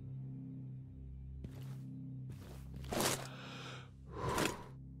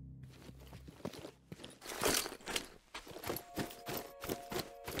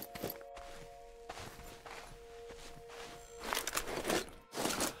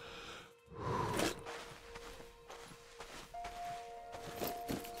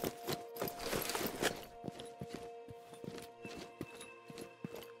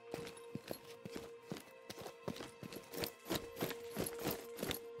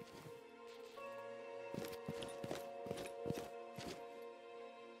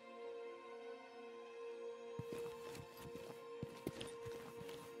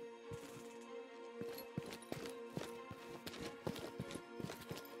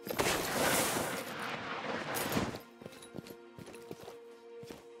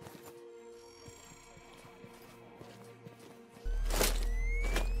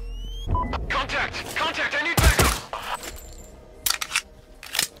 Contact! I need backup!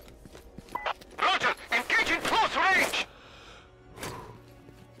 Roger! Engage in close range!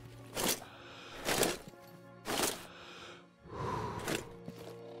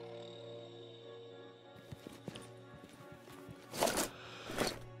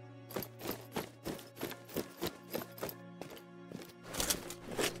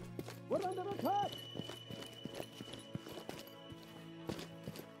 We're under attack!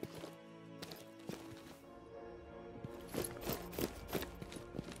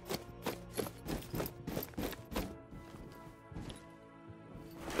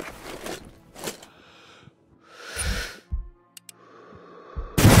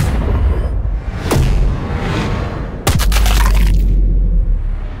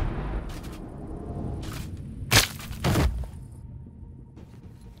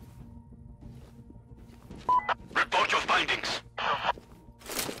 Report your findings.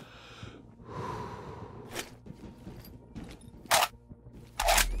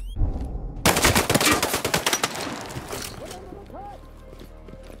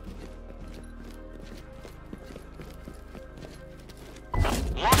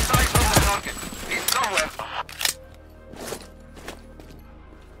 Lost eyes on the target. He's somewhere.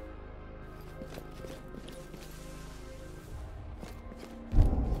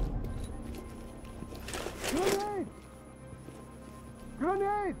 Grenade!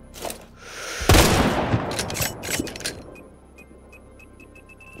 Grenade!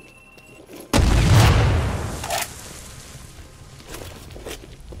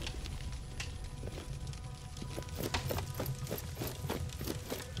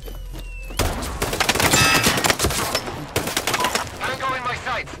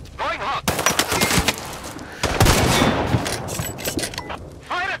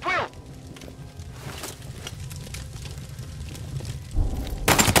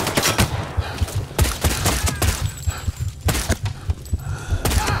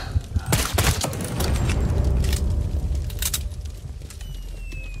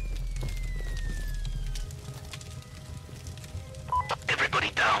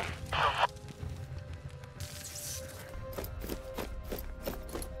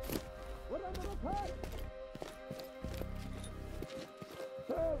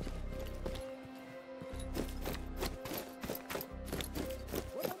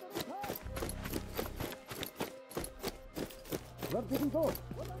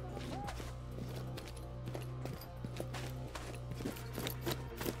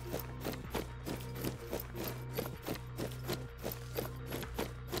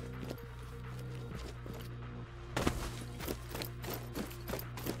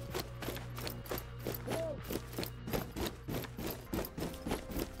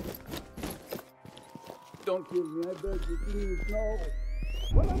 Don't kill me, I beg you, please, no.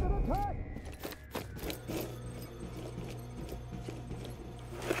 We're under attack!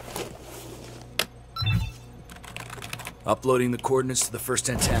 Uploading the coordinates to the first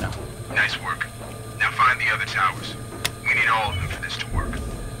antenna. Nice work. Now find the other towers. We need all of them for this to work.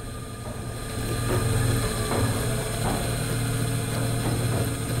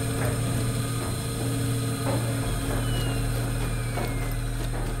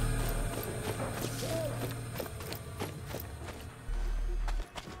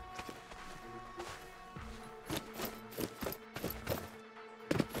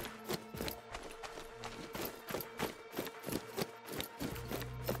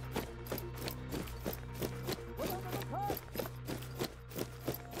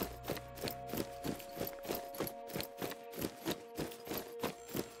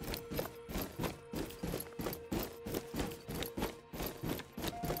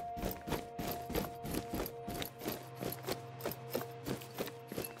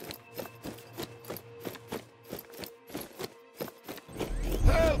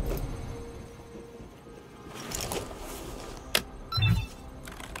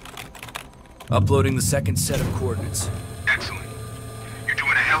 Uploading the second set of coordinates. Excellent. You're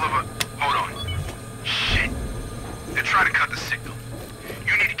doing a hell of a... Hold on. Shit. They're trying to cut the signal.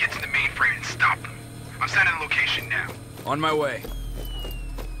 You need to get to the mainframe and stop them. I'm sending the location now. On my way.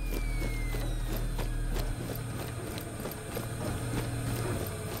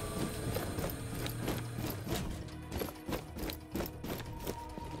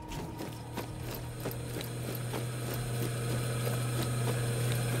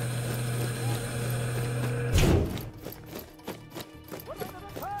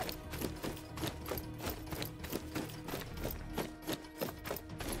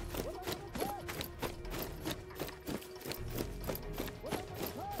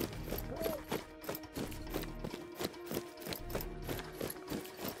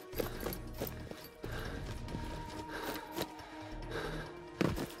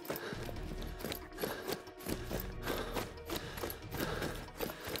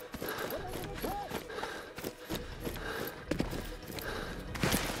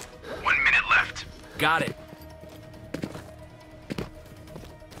 Got it.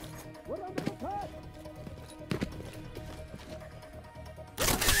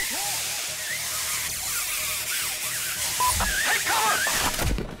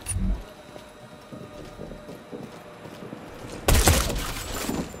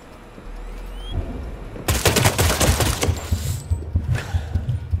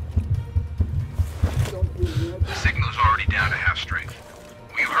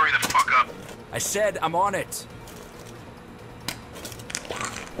 I said I'm on it.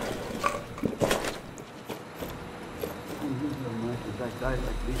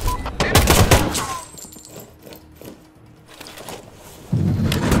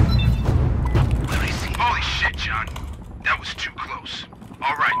 Holy shit, John. That was too close.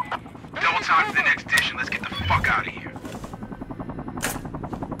 All right. Double time for the next dish and let's get the fuck out of here.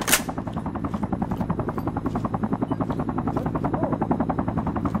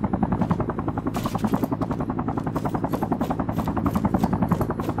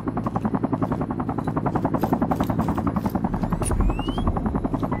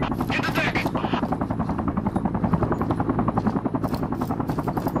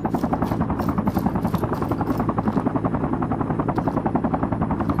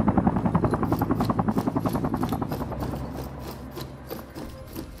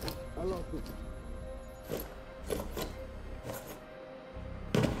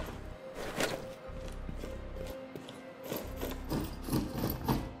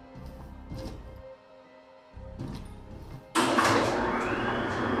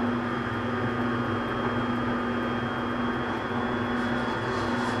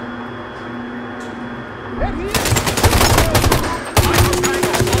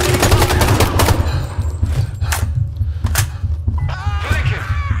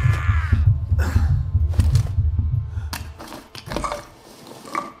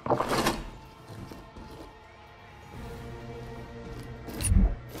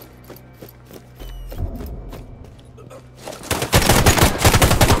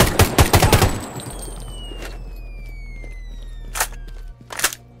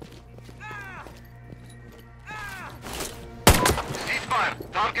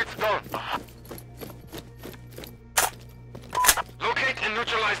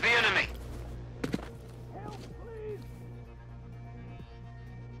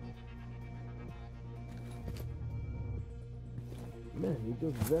 he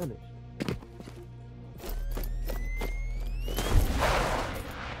just vanished.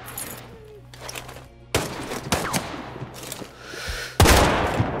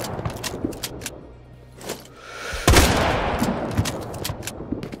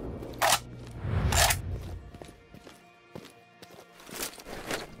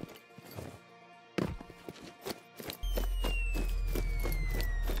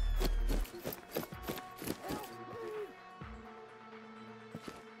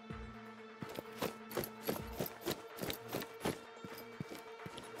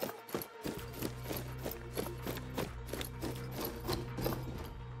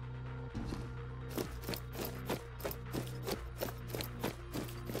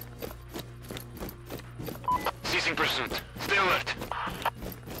 Ceasing pursuit. Stay alert.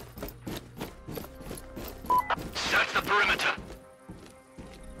 Search the perimeter.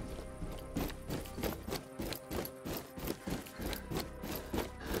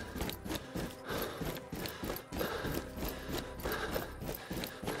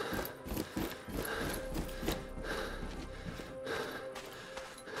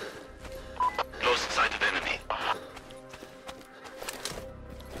 Lost sight of enemy.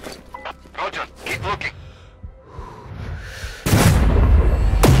 Roger. Keep looking.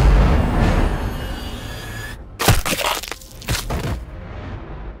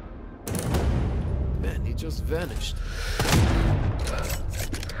 Man, he just vanished.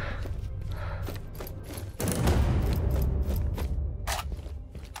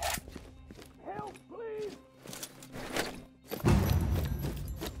 Help, please!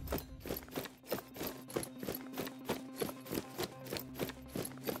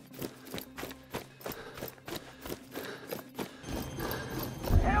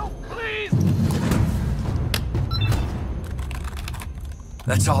 Help, please!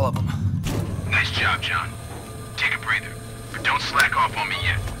 That's all of them. Nice job, John. Take a breather, but don't slack off on me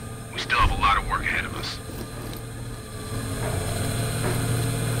yet. We still have a lot of work ahead of us.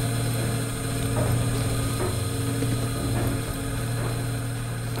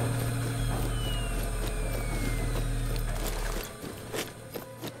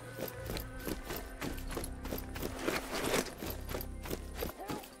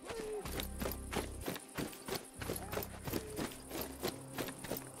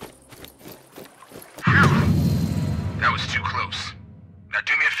 That was too close. Now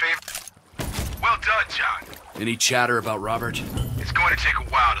do me a favor. Well done, John. Any chatter about Robert? It's going to take a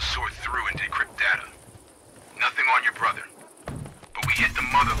while to sort through and decrypt data. Nothing on your brother. But we hit the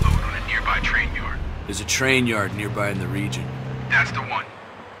mother lode on a nearby train yard. There's a train yard nearby in the region. That's the one.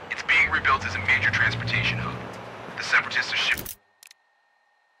 It's being rebuilt as a major transportation hub. The Separatists are shipping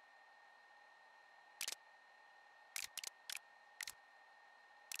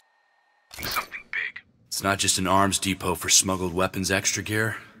something big. It's not just an arms depot for smuggled weapons extra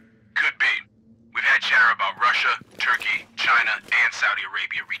gear. Could be. We've had chatter about Russia, Turkey, China, and Saudi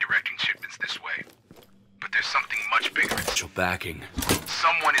Arabia redirecting shipments this way. But there's something much bigger. Potential backing.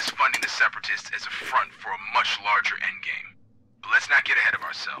 Someone is funding the Separatists as a front for a much larger endgame. But let's not get ahead of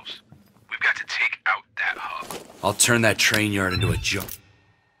ourselves. We've got to take out that hub. I'll turn that train yard into a jump.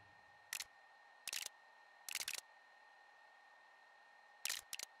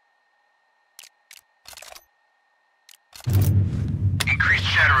 Increased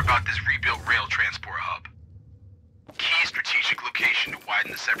chatter about this rebuilt rail transport hub. Key strategic location to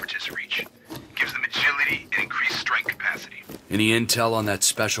widen the Separatists' reach. Gives them agility and increased strike capacity. Any intel on that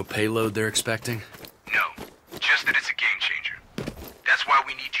special payload they're expecting? No, just that it's a game changer. That's why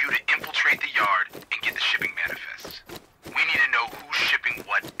we need you to infiltrate the yard and get the shipping manifests. We need to know who's shipping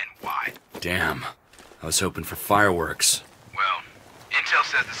what and why. Damn. I was hoping for fireworks. Well, intel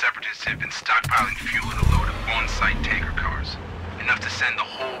says the Separatists have been stockpiling fuel in a load of on-site tanker cars. Enough to send the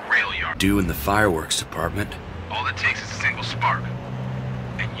whole rail yard. Due in the fireworks department. All it takes is a single spark.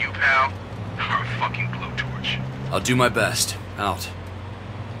 And you, pal, are a fucking blowtorch. I'll do my best. Out.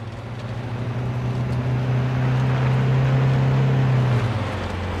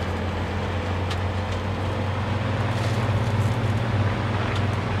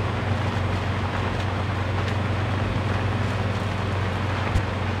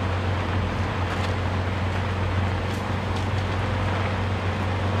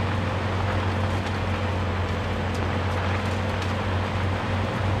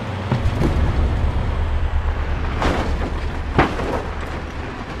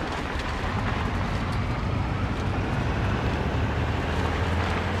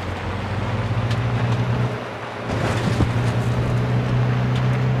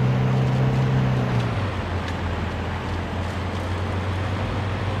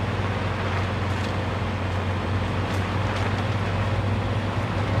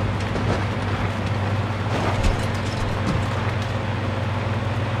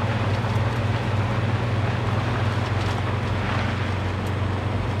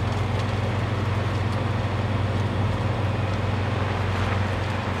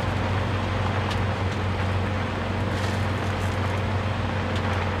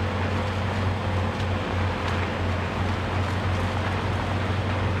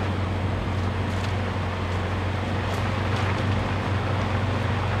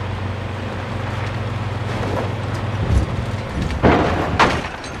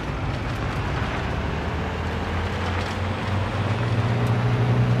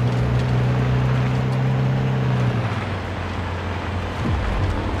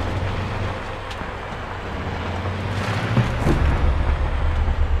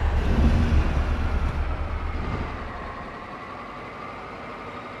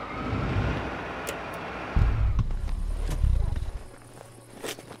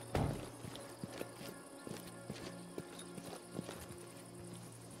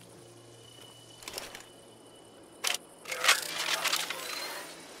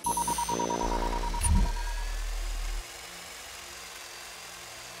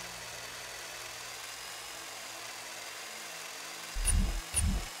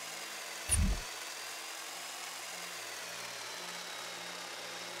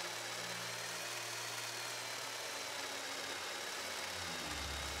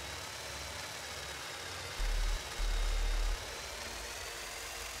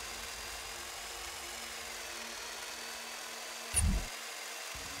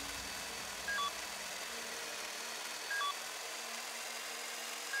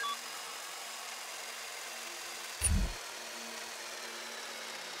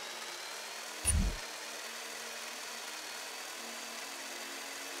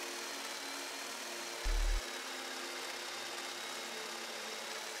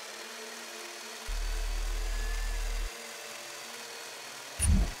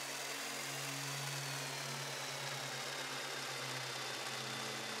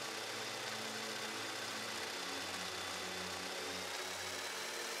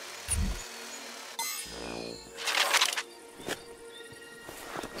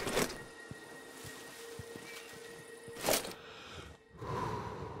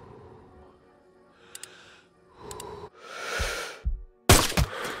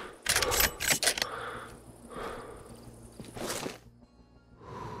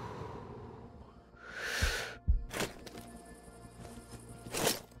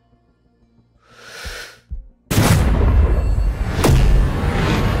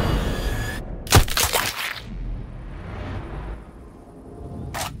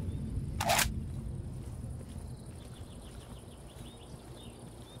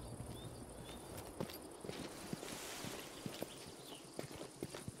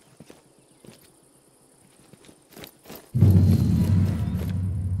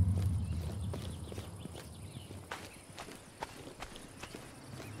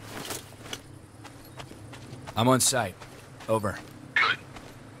 I'm on site. Over. Good.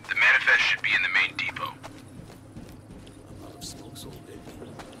 The manifest should be in the main depot. I'm out of smokes already.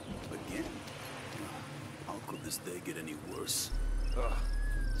 Again? How could this day get any worse? Ugh.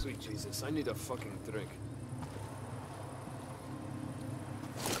 Sweet Jesus, I need a fucking drink.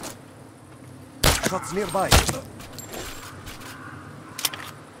 Shots nearby.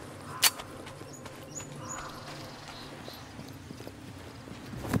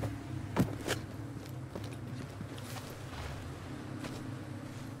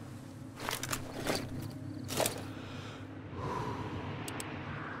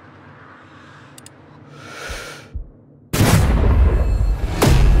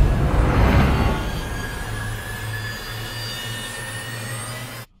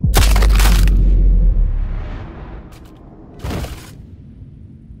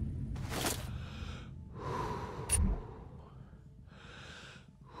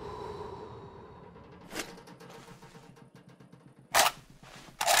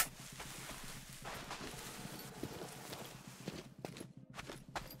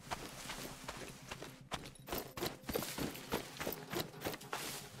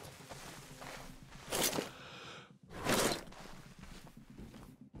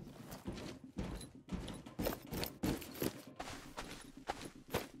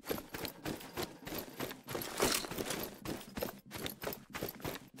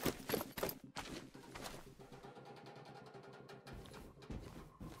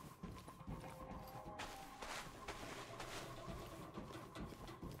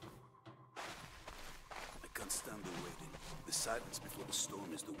 Stand the waiting. The silence before the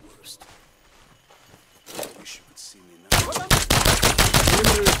storm is the worst. I wish you could see me now.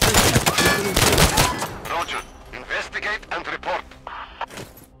 Roger. Investigate and report.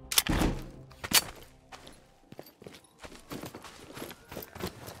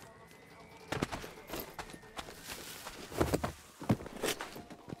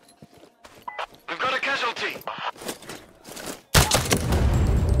 We've got a casualty.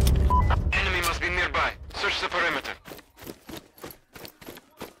 Enemy must be nearby. Search the perimeter.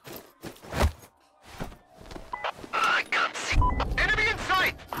 I can't see. Enemy in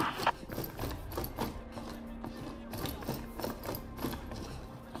sight!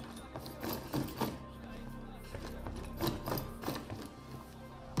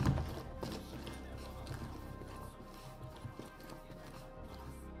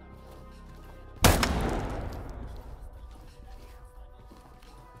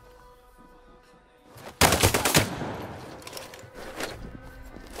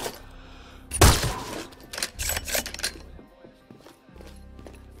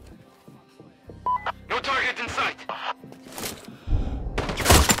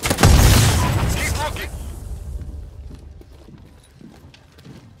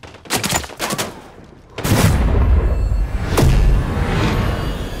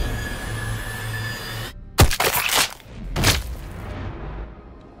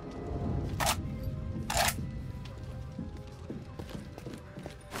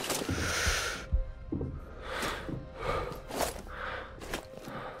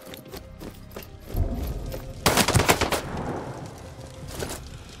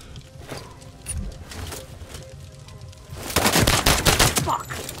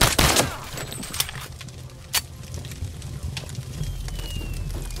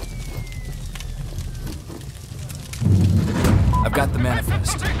 I've got the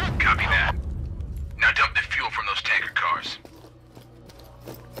manifest. Copy that. Now dump the fuel from those tanker cars.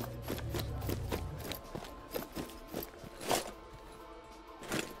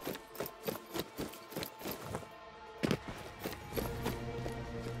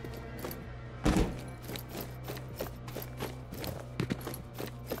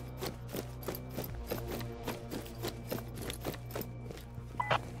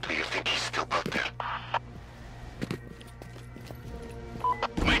 Do you think he's still out there?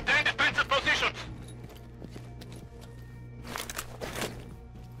 Positions!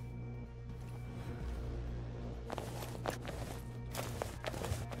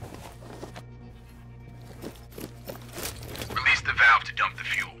 Release the valve to dump the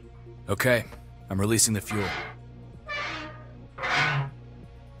fuel. Okay, I'm releasing the fuel.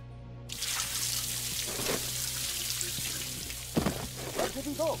 Where did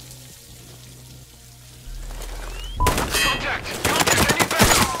he go? Contact! Contact any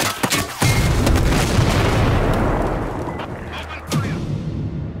vessel! Open fire!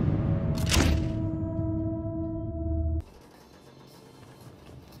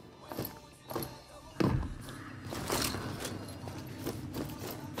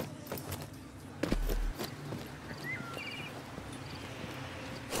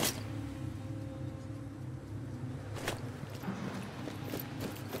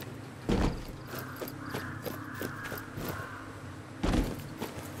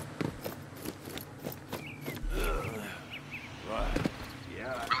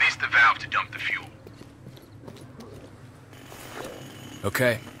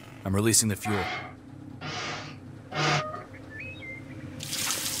 Okay, I'm releasing the fuel.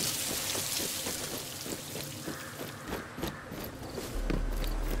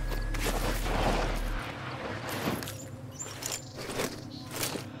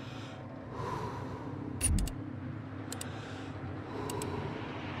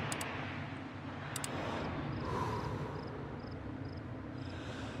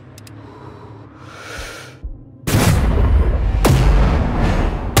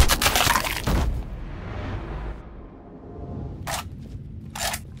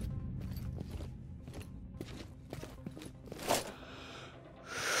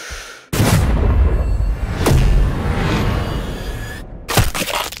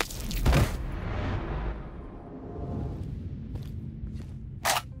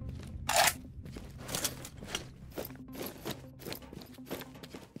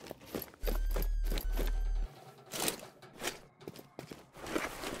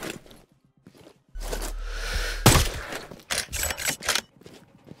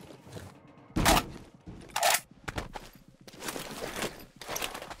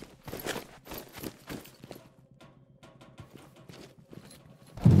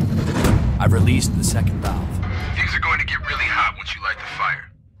 I've released the second valve. Things are going to get really hot once you light the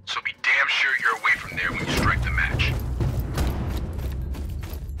fire, so be damn sure you're away from there when you strike the match.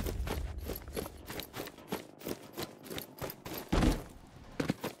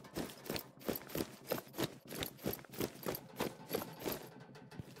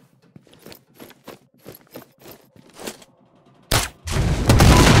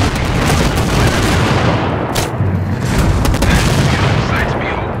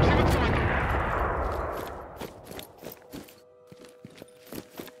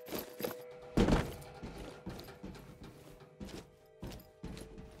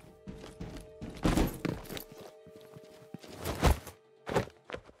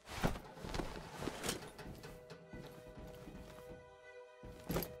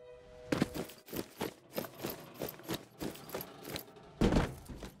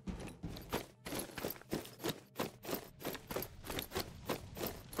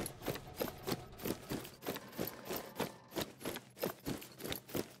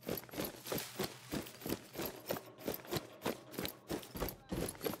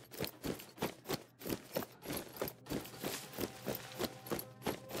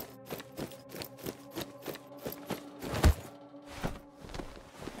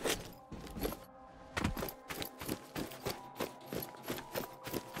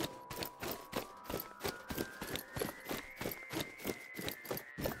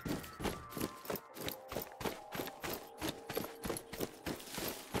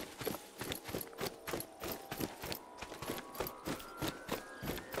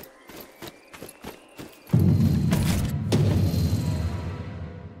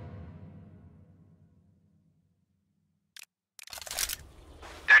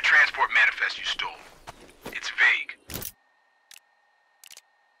 You stole. It's vague.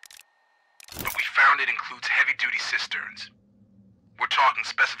 But we found it includes heavy-duty cisterns. We're talking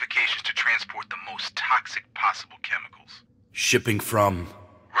specifications to transport the most toxic possible chemicals. Shipping from?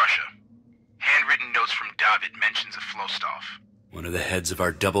 Russia. Handwritten notes from David mentions a Flostov. One of the heads of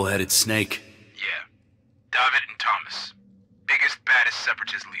our double-headed snake. Yeah. David and Thomas. Biggest, baddest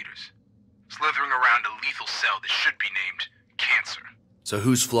separatist leaders. Slithering around a lethal cell that should be named Cancer. So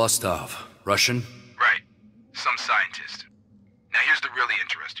who's Flostov? Russian? Right. Some scientist. Now here's the really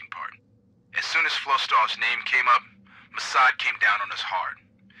interesting part. As soon as Flostov's name came up, Mossad came down on us hard.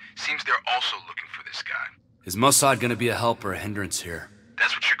 Seems they're also looking for this guy. Is Mossad gonna be a help or a hindrance here?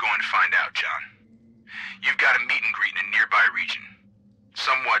 That's what you're going to find out, John. You've got a meet and greet in a nearby region.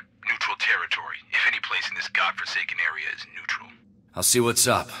 Somewhat neutral territory, if any place in this godforsaken area is neutral. I'll see what's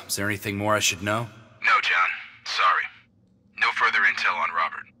up. Is there anything more I should know? No, John. Sorry. No further intel on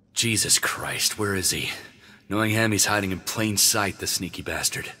Robert. Jesus Christ, where is he? Knowing him, he's hiding in plain sight, the sneaky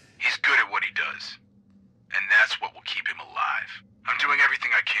bastard. He's good at what he does. And that's what will keep him alive. I'm doing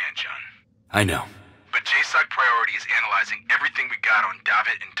everything I can, John. I know. But JSOC priority is analyzing everything we got on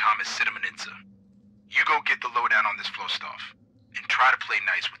David and Thomas Sidemanitsa. You go get the lowdown on this Flostov, and try to play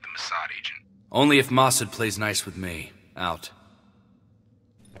nice with the Mossad agent. Only if Mossad plays nice with me. Out.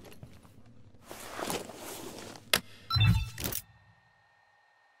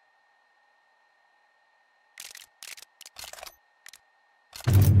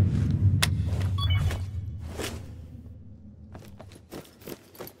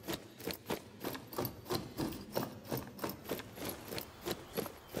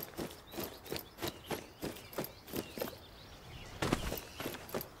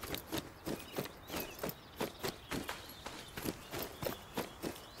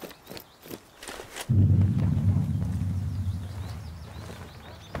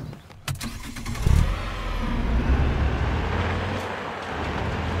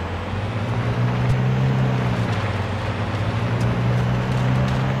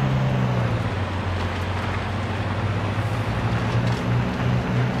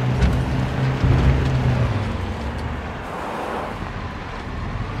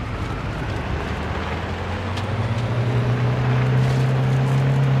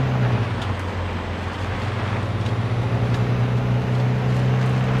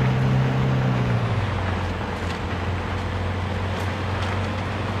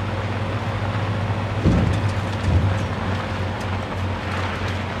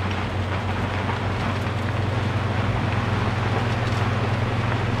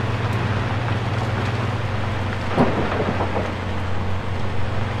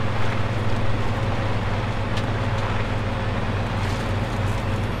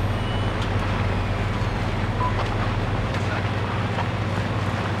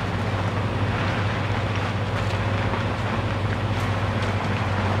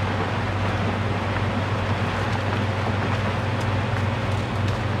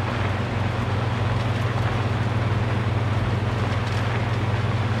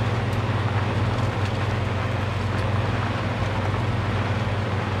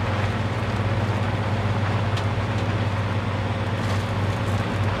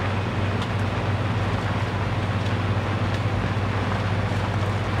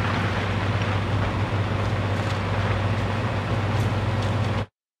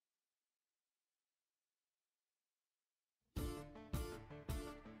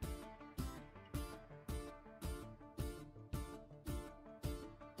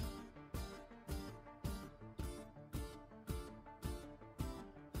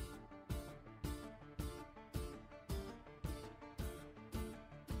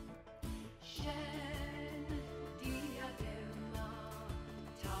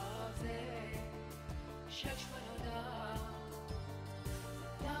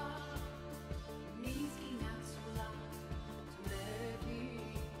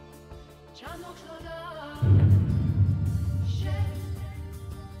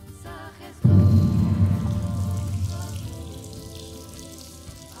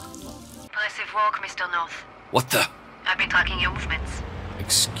 Impressive work, Mr. North. What the? I've been tracking your movements.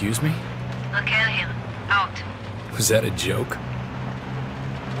 Excuse me? Raquel here. Out. Was that a joke?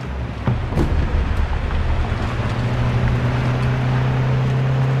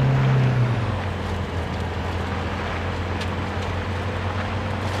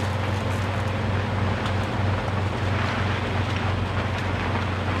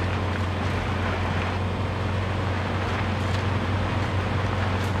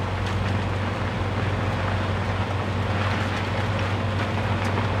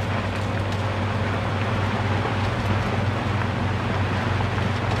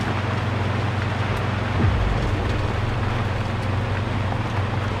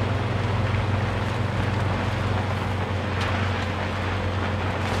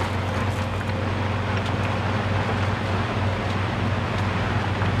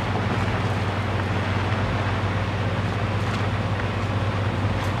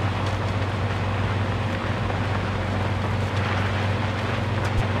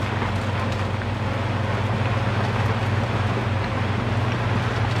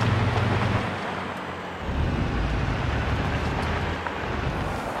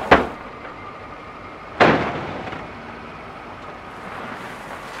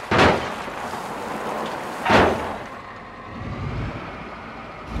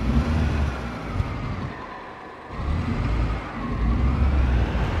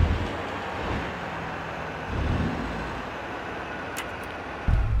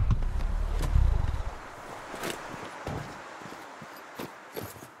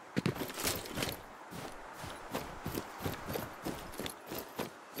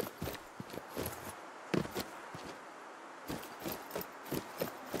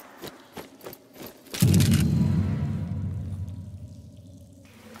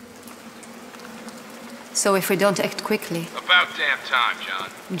 So if we don't act quickly... About damn time,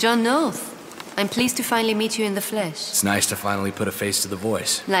 John. John North. I'm pleased to finally meet you in the flesh. It's nice to finally put a face to the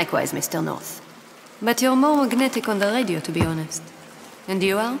voice. Likewise, Mr. North. But you're more magnetic on the radio, to be honest. And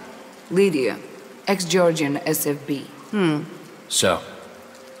you are? Lydia, ex-Georgian SFB. So,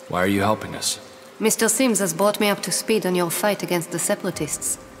 why are you helping us? Mr. Sims has brought me up to speed on your fight against the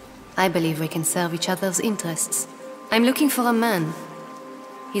separatists. I believe we can serve each other's interests. I'm looking for a man.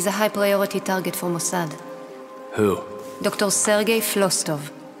 He's a high-priority target for Mossad. Who? Dr. Sergei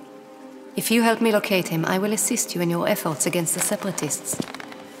Flostov. If you help me locate him, I will assist you in your efforts against the separatists,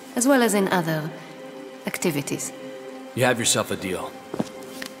 as well as in other activities. You have yourself a deal.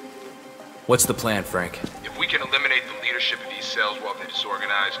 What's the plan, Frank? If we can eliminate the leadership of these cells while they're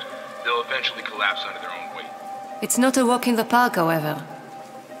disorganized, they'll eventually collapse under their own weight. It's not a walk in the park, however.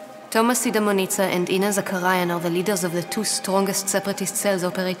 Thomas Sidamonitsa and Ina Zakarayan are the leaders of the two strongest separatist cells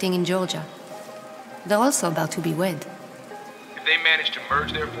operating in Georgia. They're also about to be wed. If they manage to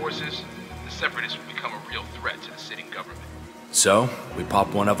merge their forces, the separatists will become a real threat to the sitting government. So, we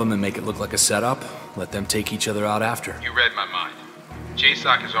pop one of them and make it look like a setup, let them take each other out after. You read my mind.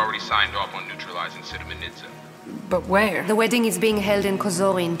 JSOC has already signed off on neutralizing Sidamonitsa. But where? The wedding is being held in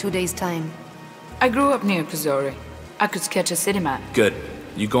Kozori in 2 days' time. I grew up near Kozori. I could sketch a city map. Good.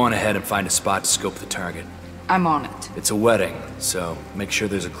 You go on ahead and find a spot to scope the target. I'm on it. It's a wedding, so make sure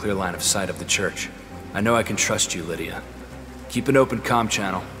there's a clear line of sight of the church. I know I can trust you, Lydia. Keep an open comm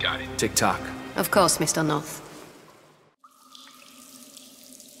channel. Got it. Tick-tock. Of course, Mr. North.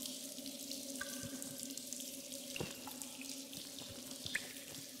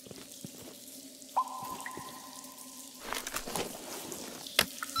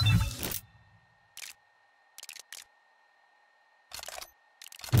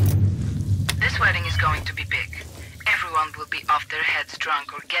 This wedding is going to be big. Everyone will be off their heads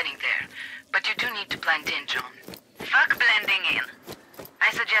drunk or getting there. But you do need to blend in, John. Fuck blending in.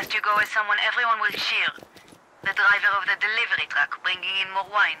 I suggest you go as someone everyone will cheer. The driver of the delivery truck bringing in more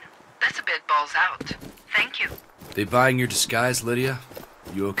wine. That's a bit balls out. Thank you. They buying your disguise, Lydia?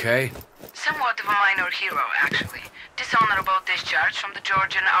 You okay? Somewhat of a minor hero, actually. Dishonorable discharge from the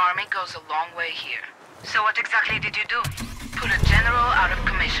Georgian army goes a long way here. So what exactly did you do? Put a general out of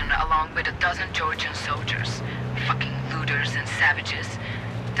commission along with 12 Georgian soldiers. Fucking looters and savages.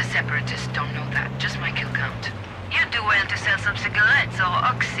 The separatists don't know that, just my kill count. You'd do well to sell some cigarettes or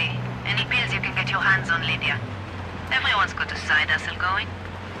oxy. Any pills you can get your hands on, Lydia. Everyone's got a side hustle going.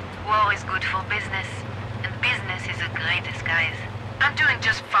 war is good for business, and business is a great disguise. I'm doing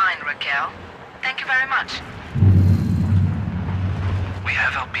just fine, Raquel. Thank you very much. We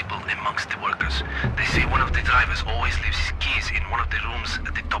have our people amongst the workers. They say one of the drivers always leaves his keys in one of the rooms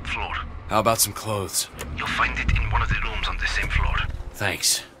at the top floor. How about some clothes? You'll find it in one of the rooms on the same floor.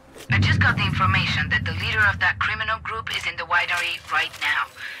 Thanks. I just got the information that the leader of that criminal group is in the winery right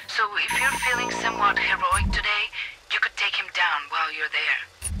now. So if you're feeling somewhat heroic today, you could take him down while you're there.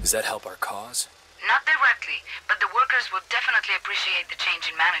 Does that help our cause? Not directly, but the workers will definitely appreciate the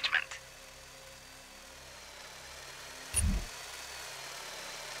change in management.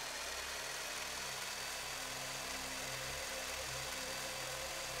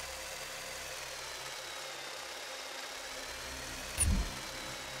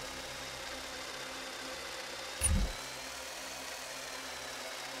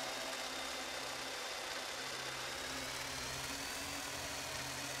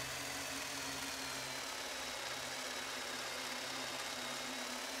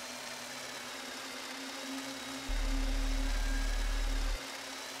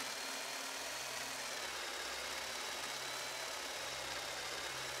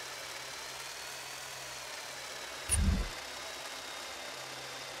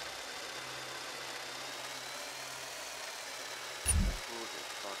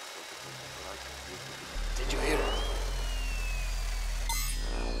 Did you hear it?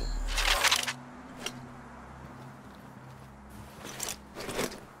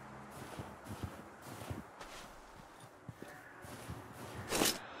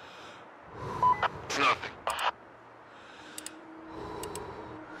 It's nothing.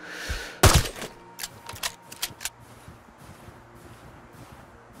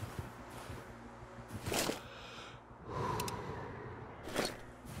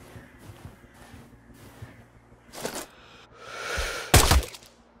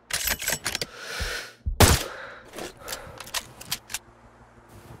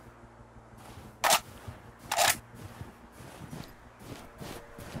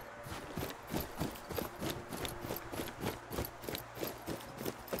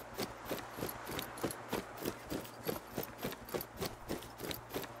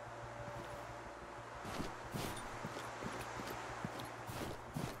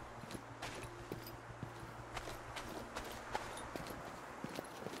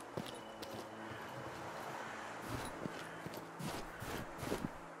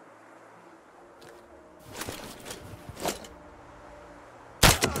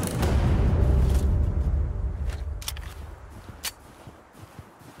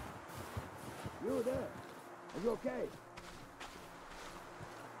 You there? Are you okay?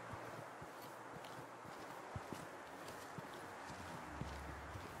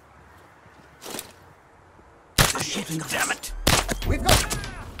 Shit, damn it! We've got...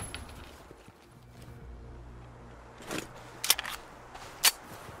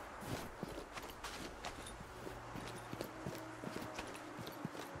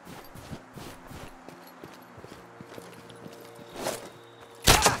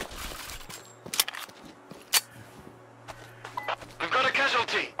 We've got a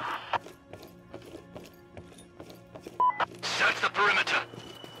casualty. Search the perimeter.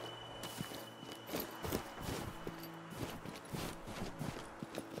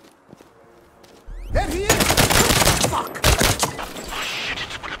 There he is! Fuck! Oh shit,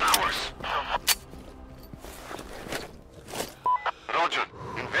 it's one of ours. Roger.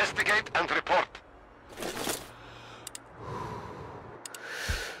 Investigate and report.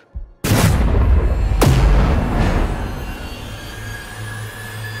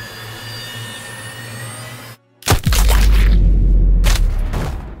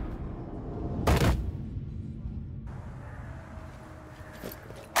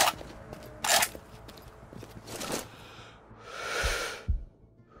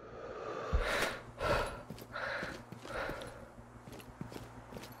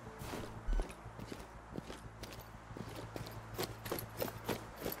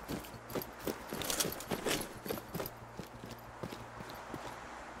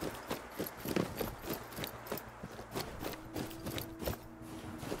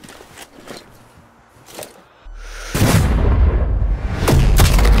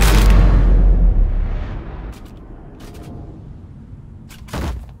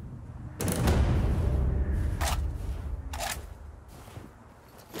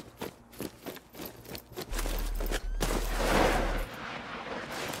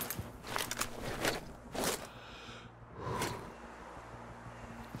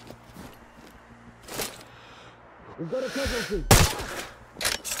 We've got a casualty.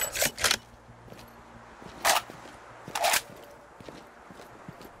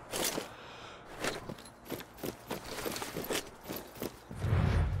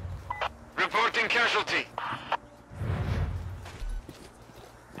 Reporting casualty.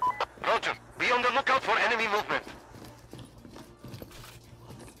 Roger. Be on the lookout for enemy movement.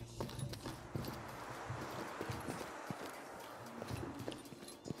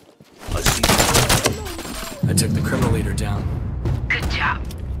 I took the criminal leader down. Good job.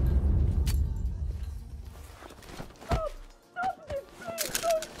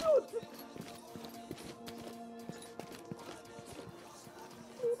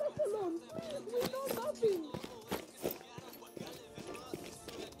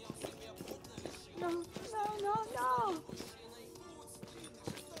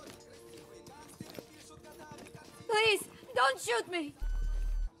 Please, don't shoot me!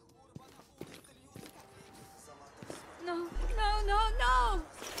 No, no, no, no!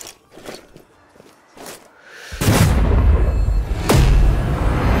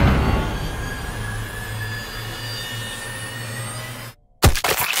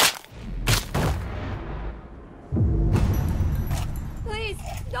 Please,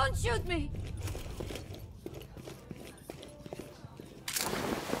 don't shoot me!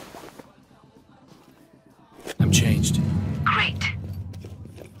 I'm changed. Great.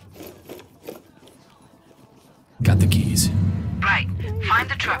 Got the keys. Right. Find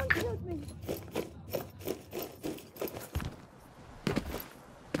the truck.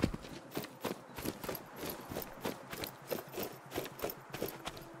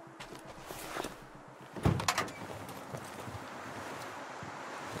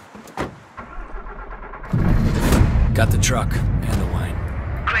 Got the truck and the wine.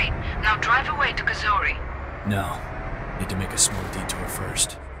 Great. Now drive away to Kazori. No. Need to make a small detour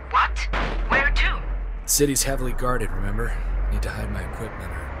first. What? Where to? The city's heavily guarded, remember? Need to hide my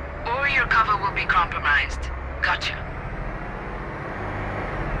equipment Or your cover will be compromised. Gotcha.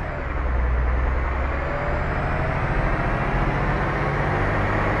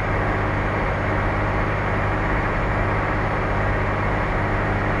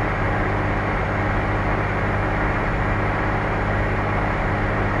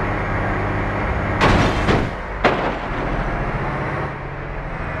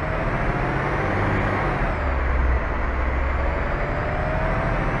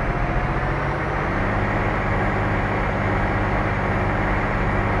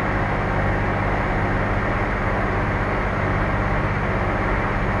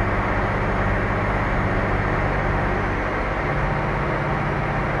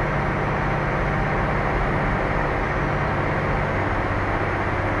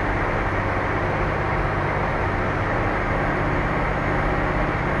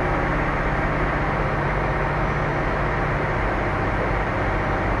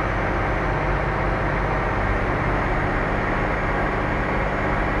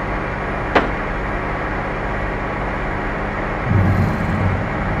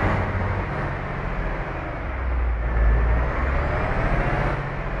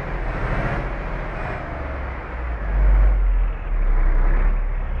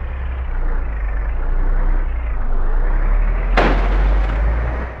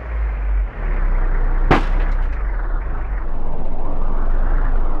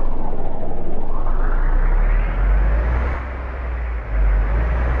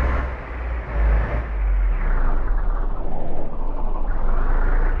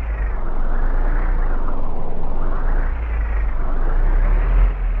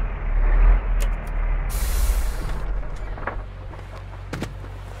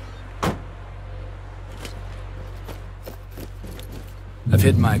 I've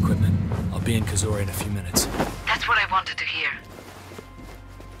hidden my equipment. I'll be in Kazori in a few minutes. That's what I wanted to hear.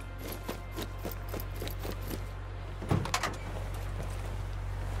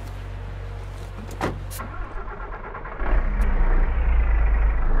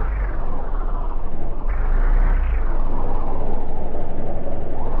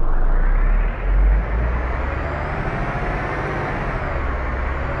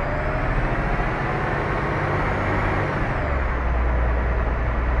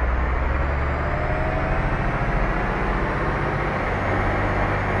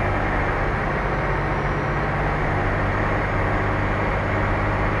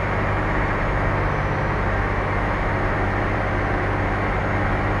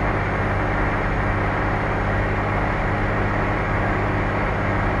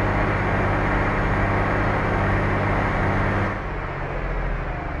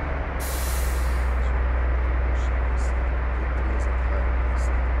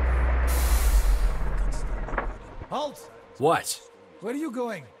 Halt! What? Where are you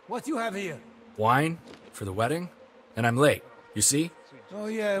going? What you have here? Wine? For the wedding? And I'm late. You see? Oh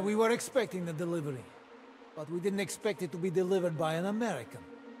yeah, we were expecting the delivery. But we didn't expect it to be delivered by an American.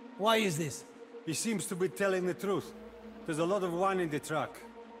 Why is this? He seems to be telling the truth. There's a lot of wine in the truck.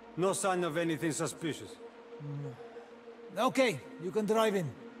 No sign of anything suspicious. Okay, you can drive in.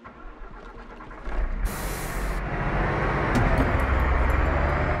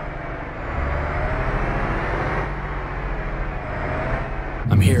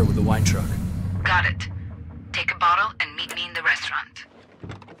 I'm here with the wine truck. Got it. Take a bottle and meet me in the restaurant.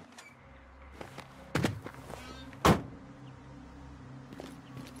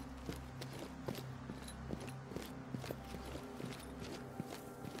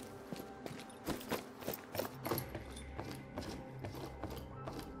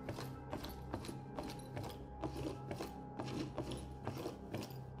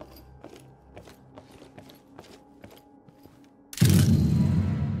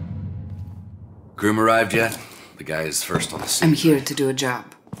 Groom arrived yet? The guy is first on the scene. I'm here to do a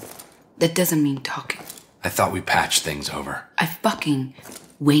job. That doesn't mean talking. I thought we patched things over. I fucking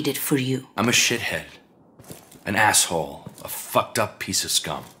waited for you. I'm a shithead. An asshole. A fucked up piece of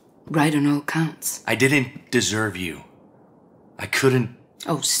scum. Right on all counts. I didn't deserve you. I couldn't...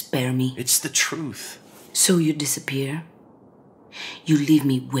 Oh, spare me. It's the truth. So you disappear? You leave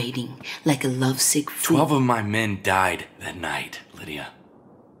me waiting like a lovesick fool. 12 of my men died that night, Lydia.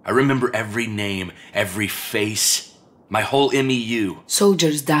 I remember every name, every face, my whole MEU.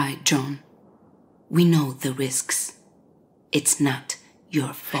 Soldiers died, John. We know the risks. It's not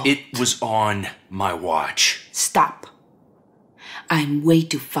your fault. It was on my watch. Stop. I'm way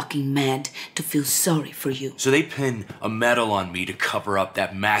too fucking mad to feel sorry for you. So they pin a medal on me to cover up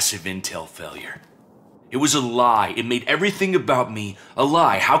that massive intel failure. It was a lie. It made everything about me a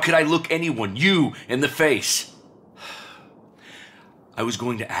lie. How could I look anyone, you, in the face? I was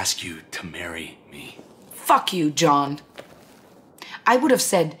going to ask you to marry me. Fuck you, John. I would have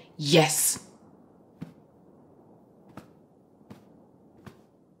said yes.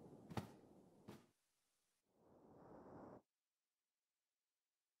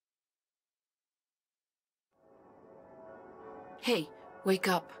 Hey, wake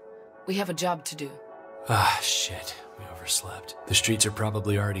up. We have a job to do. Ah, shit. We overslept. The streets are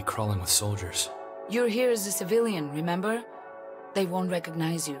probably already crawling with soldiers. You're here as a civilian, remember? They won't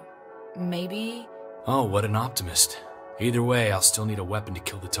recognize you. Maybe... Oh, what an optimist. Either way, I'll still need a weapon to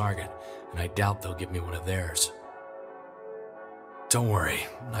kill the target, and I doubt they'll give me one of theirs. Don't worry,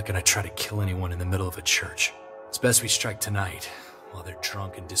 I'm not gonna try to kill anyone in the middle of a church. It's best we strike tonight, while they're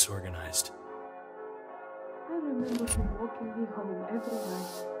drunk and disorganized. I remember him walking me home every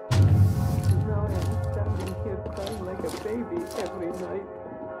night. Now I'm standing here crying like a baby every night.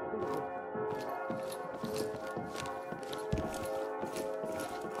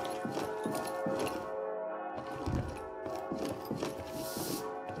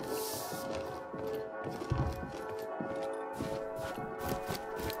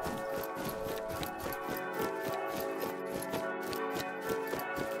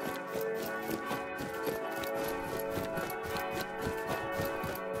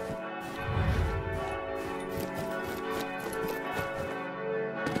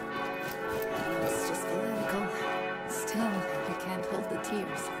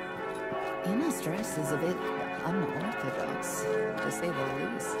 Stress is a bit unorthodox, to say the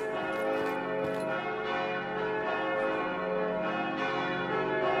least.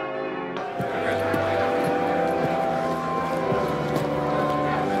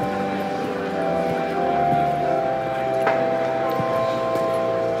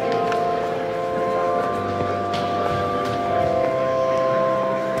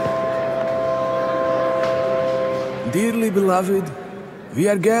 Dearly beloved, we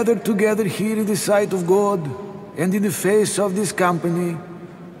are gathered together here in the sight of God and in the face of this company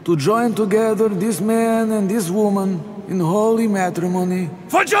to join together this man and this woman in holy matrimony.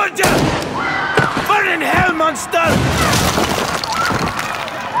 For Georgia! Burn in hell, monster!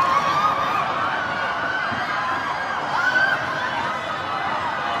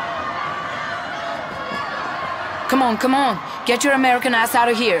 Come on. Get your American ass out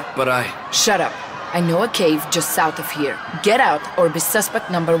of here. But Shut up. I know a cave just south of here. Get out or be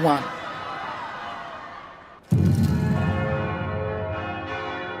suspect number 1.